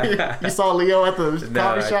 You saw Leo at the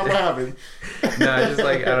coffee shop. What happened? No, just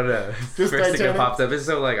like, I don't know. First thing that pops up. It's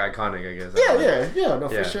so like iconic, I guess.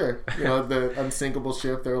 For sure. The unsinkable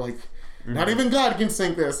ship. They're like, not even God can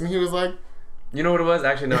sink this, and he was like, you know what it was?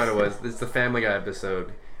 Actually, no, it was. It's the Family Guy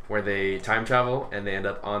episode where they time travel and they end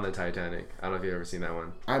up on the Titanic. I don't know if you've ever seen that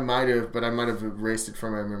one. I might have, but I might have erased it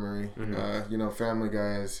from my memory. Mm-hmm. Family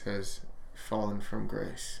Guy has fallen from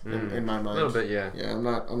grace in my mind. A little bit, yeah. Yeah, I'm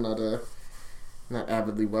not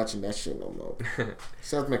avidly watching that shit no more.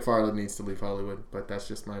 Seth MacFarlane needs to leave Hollywood, but that's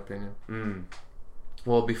just my opinion.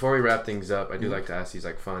 Well, before we wrap things up, I do like to ask these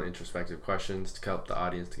like fun, introspective questions to help the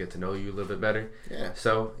audience to get to know you a little bit better. Yeah.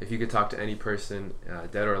 So, if you could talk to any person,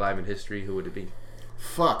 dead or alive in history, who would it be?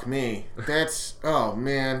 Fuck me. That's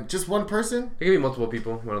just one person. It could be multiple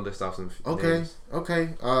people. Want to list off some names?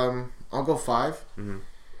 Okay. I'll go 5. Mm-hmm.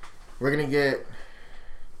 We're gonna get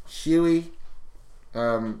Huey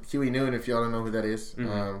Newton, if y'all don't know who that is.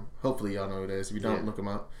 Mm-hmm. Hopefully y'all know who that is. If you don't, look him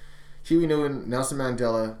up. Huey Newton, Nelson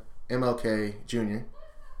Mandela, MLK Jr.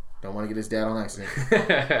 Don't want to get his dad on accident.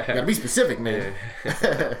 Gotta be specific, man.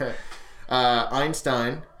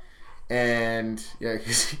 Einstein, and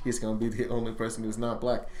he's gonna be the only person who's not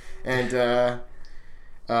black. And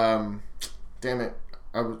damn it,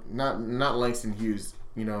 I was not Langston Hughes.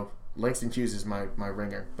 Langston Hughes is my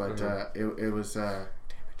ringer, but it was damn it,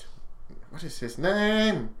 what is his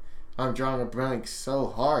name? I'm drawing a blank so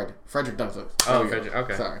hard. Frederick Douglass. Frederick.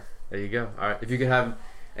 Okay. Sorry. There you go. All right. If you could have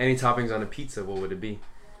any toppings on a pizza, what would it be?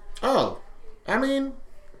 Oh, I mean,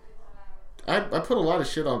 I put a lot of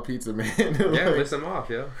shit on pizza, man. List them off,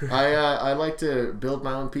 yo. I like to build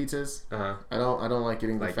my own pizzas. I don't like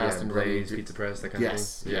getting the fast and ready pizza press, that kind of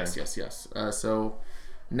thing. Yes. So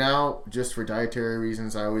now, just for dietary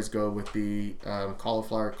reasons, I always go with the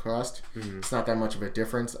cauliflower crust. Mm-hmm. It's not that much of a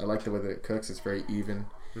difference. I like the way that it cooks. It's very even.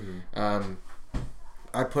 Mm-hmm.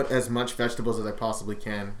 I put as much vegetables as I possibly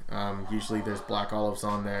can. Usually there's black olives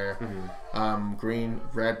on there, green,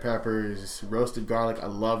 red peppers, roasted garlic. I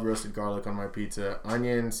love roasted garlic on my pizza.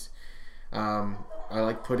 Onions. I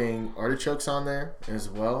like putting artichokes on there as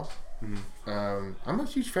well. Mm-hmm. I'm a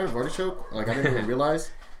huge fan of artichoke. Like, I didn't even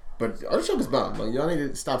realize. But artichoke is bomb. Like, y'all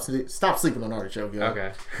need to stop sleeping on artichoke. Yo.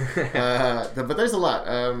 Okay. But there's a lot.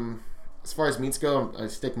 As far as meats go, I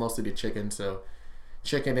stick mostly to chicken. So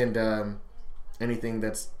chicken and anything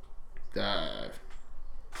that's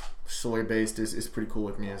soy based is pretty cool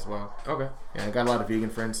with me as well. Okay. Yeah, I got a lot of vegan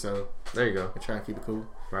friends, so there you go. I try and keep it cool.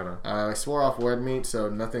 Right on. I swore off red meat, so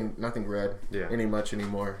nothing red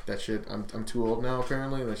anymore. That shit, I'm too old now.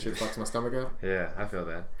 Apparently, that shit fucks my stomach up. Yeah, I feel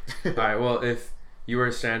that. All right. Well, if you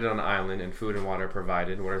were stranded on an island and food and water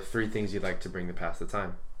provided, what are 3 things you'd like to bring to pass the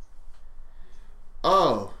time?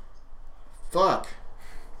 Oh, fuck.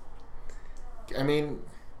 I mean,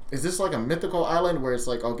 is this like a mythical island where it's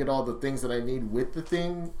like I'll get all the things that I need with the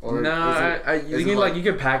thing? Or you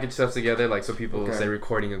can package stuff together, like so people say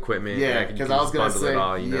recording equipment. Yeah, because I was gonna say, it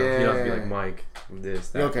all, you don't have to be like Mike, this,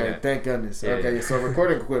 that. Okay, thank goodness. So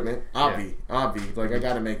recording equipment, obvi. Like I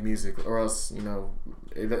gotta make music, or else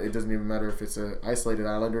it doesn't even matter if it's an isolated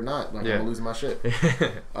island or not. Like I'm gonna lose my shit.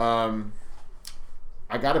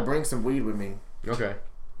 I gotta bring some weed with me. Okay.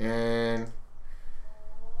 And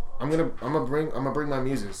I'm gonna bring my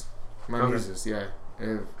muses. Muses, yeah.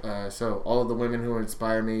 So all of the women who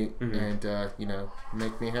inspire me and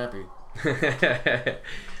make me happy.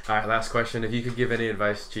 All right, last question. If you could give any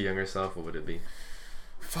advice to your younger self, what would it be?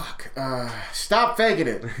 Fuck. Stop faking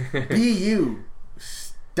it. Be you.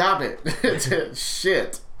 Stop it.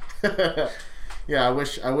 Shit. Yeah, I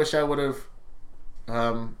wish I would have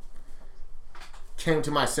came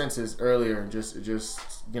to my senses earlier and just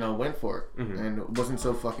went for it and wasn't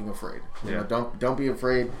so fucking afraid. You know, don't be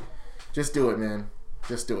afraid. Just do it, man.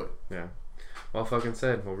 Just do it. Yeah. Well fucking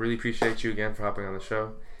said. Well, really appreciate you again for hopping on the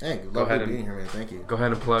show. Hey, lovely being here, man. Thank you. Go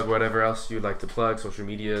ahead and plug whatever else you'd like to plug, social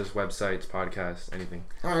medias, websites, podcasts, anything.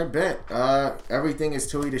 All right, bet. Everything is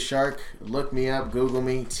Tui the Shark. Look me up. Google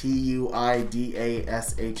me.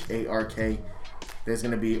 TUIDASHARK. There's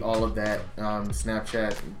going to be all of that.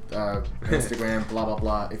 Snapchat, Instagram, blah, blah,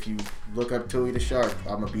 blah. If you look up Tui the Shark,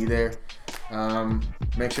 I'm going to be there.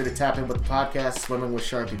 Make sure to tap in with the podcast, Swimming with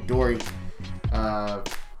Shark and Dory.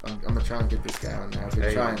 I'm going to try and get this guy on there. I've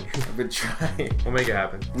been trying. We'll make it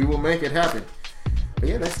happen. We will make it happen. But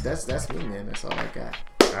yeah, that's me, man. That's all I got.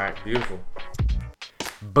 All right, beautiful.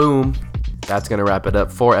 Boom. That's going to wrap it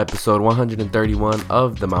up for episode 131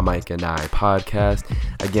 of the My Mike and I podcast.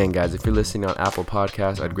 Again, guys, if you're listening on Apple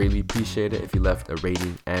Podcasts, I'd greatly appreciate it if you left a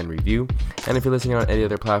rating and review. And if you're listening on any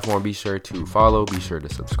other platform, be sure to follow, be sure to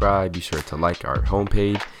subscribe, be sure to like our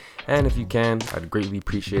homepage. And if you can, I'd greatly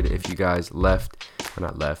appreciate it if you guys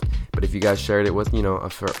if you guys shared it with, a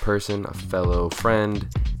person, a fellow friend,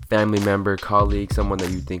 family member, colleague, someone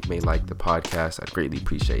that you think may like the podcast. I'd greatly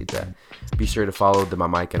appreciate that. Be sure to follow the My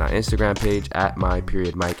Mike and I Instagram page at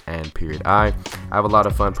my.mike.and.I. I have a lot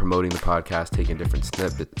of fun promoting the podcast, taking different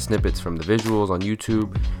snippets from the visuals on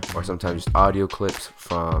YouTube, or sometimes just audio clips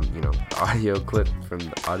from, the audio clip from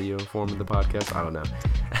the audio form of the podcast. I don't know.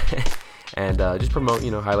 And just promote,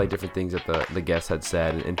 highlight different things that the guests had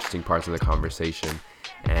said and interesting parts of the conversation.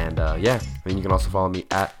 And you can also follow me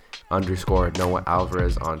at _Noah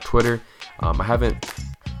Alvarez on Twitter. I haven't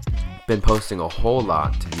been posting a whole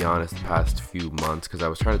lot, to be honest, the past few months because I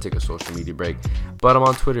was trying to take a social media break, but I'm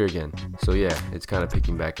on Twitter again. So yeah, it's kind of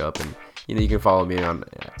picking back up, and you can follow me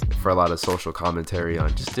for a lot of social commentary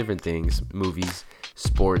on just different things, movies,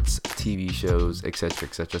 sports, TV shows, etc.,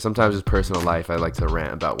 etc. Sometimes it's personal life. I like to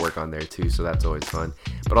rant about work on there too, so that's always fun.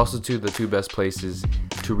 But also the two best places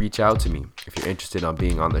to reach out to me if you're interested on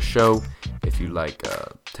being on the show. If you like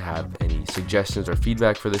to have any suggestions or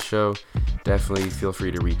feedback for the show, definitely feel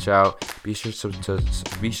free to reach out. Be sure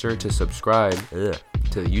to subscribe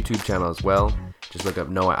to the YouTube channel as well. Just look up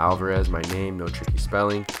Noah Alvarez, my name, no tricky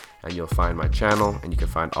spelling, and you'll find my channel, and you can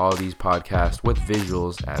find all these podcasts with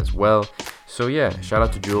visuals as well. So yeah, shout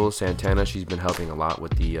out to Jules Santana. She's been helping a lot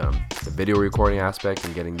with the video recording aspect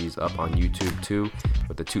and getting these up on YouTube too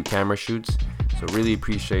with the 2 camera shoots. So really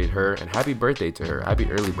appreciate her, and happy birthday to her.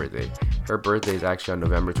 Happy early birthday. Her birthday is actually on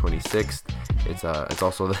November 26th. It's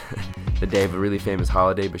also the day of a really famous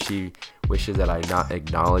holiday, but she wishes that I not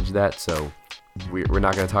acknowledge that, so we're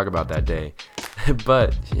not going to talk about that day.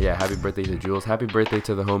 But yeah, happy birthday to Jules. Happy birthday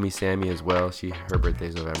to the homie Sammy as well. Her birthday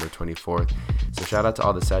is November 24th. So shout out to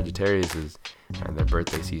all the Sagittariuses and their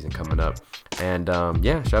birthday season coming up. And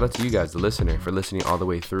shout out to you guys, the listener, for listening all the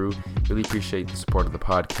way through. Really appreciate the support of the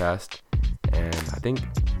podcast. And I think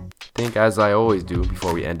as I always do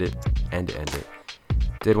before we end it,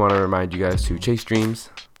 did want to remind you guys to chase dreams,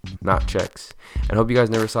 not checks, and hope you guys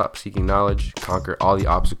never stop seeking knowledge, conquer all the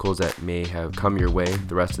obstacles that may have come your way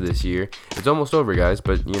the rest of this year. It's almost over, guys,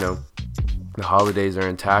 but the holidays are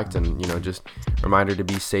intact, and just reminder to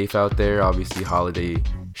be safe out there. Obviously, holiday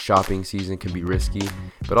shopping season can be risky,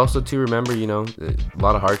 but also to remember, a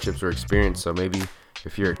lot of hardships were experienced. So maybe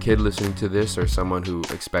if you're a kid listening to this, or someone who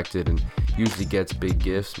expected and usually gets big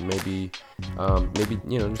gifts, maybe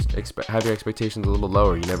just have your expectations a little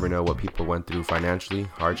lower. You never know what people went through financially,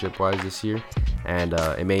 hardship-wise this year, and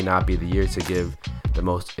it may not be the year to give the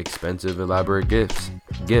most expensive, elaborate gifts.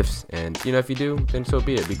 And if you do, then so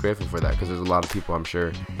be it. Be grateful for that, because there's a lot of people, I'm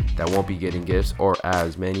sure, that won't be getting gifts or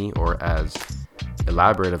as many or as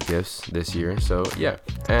elaborate of gifts this year. So yeah,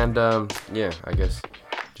 and I guess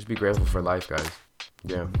just be grateful for life, guys.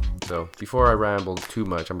 Yeah, so before I ramble too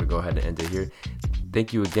much, I'm going to go ahead and end it here.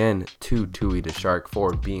 Thank you again to Tui the Shark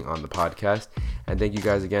for being on the podcast. And thank you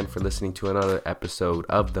guys again for listening to another episode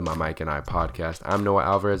of the My Mike and I podcast. I'm Noah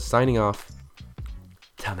Alvarez signing off.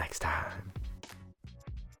 Till next time.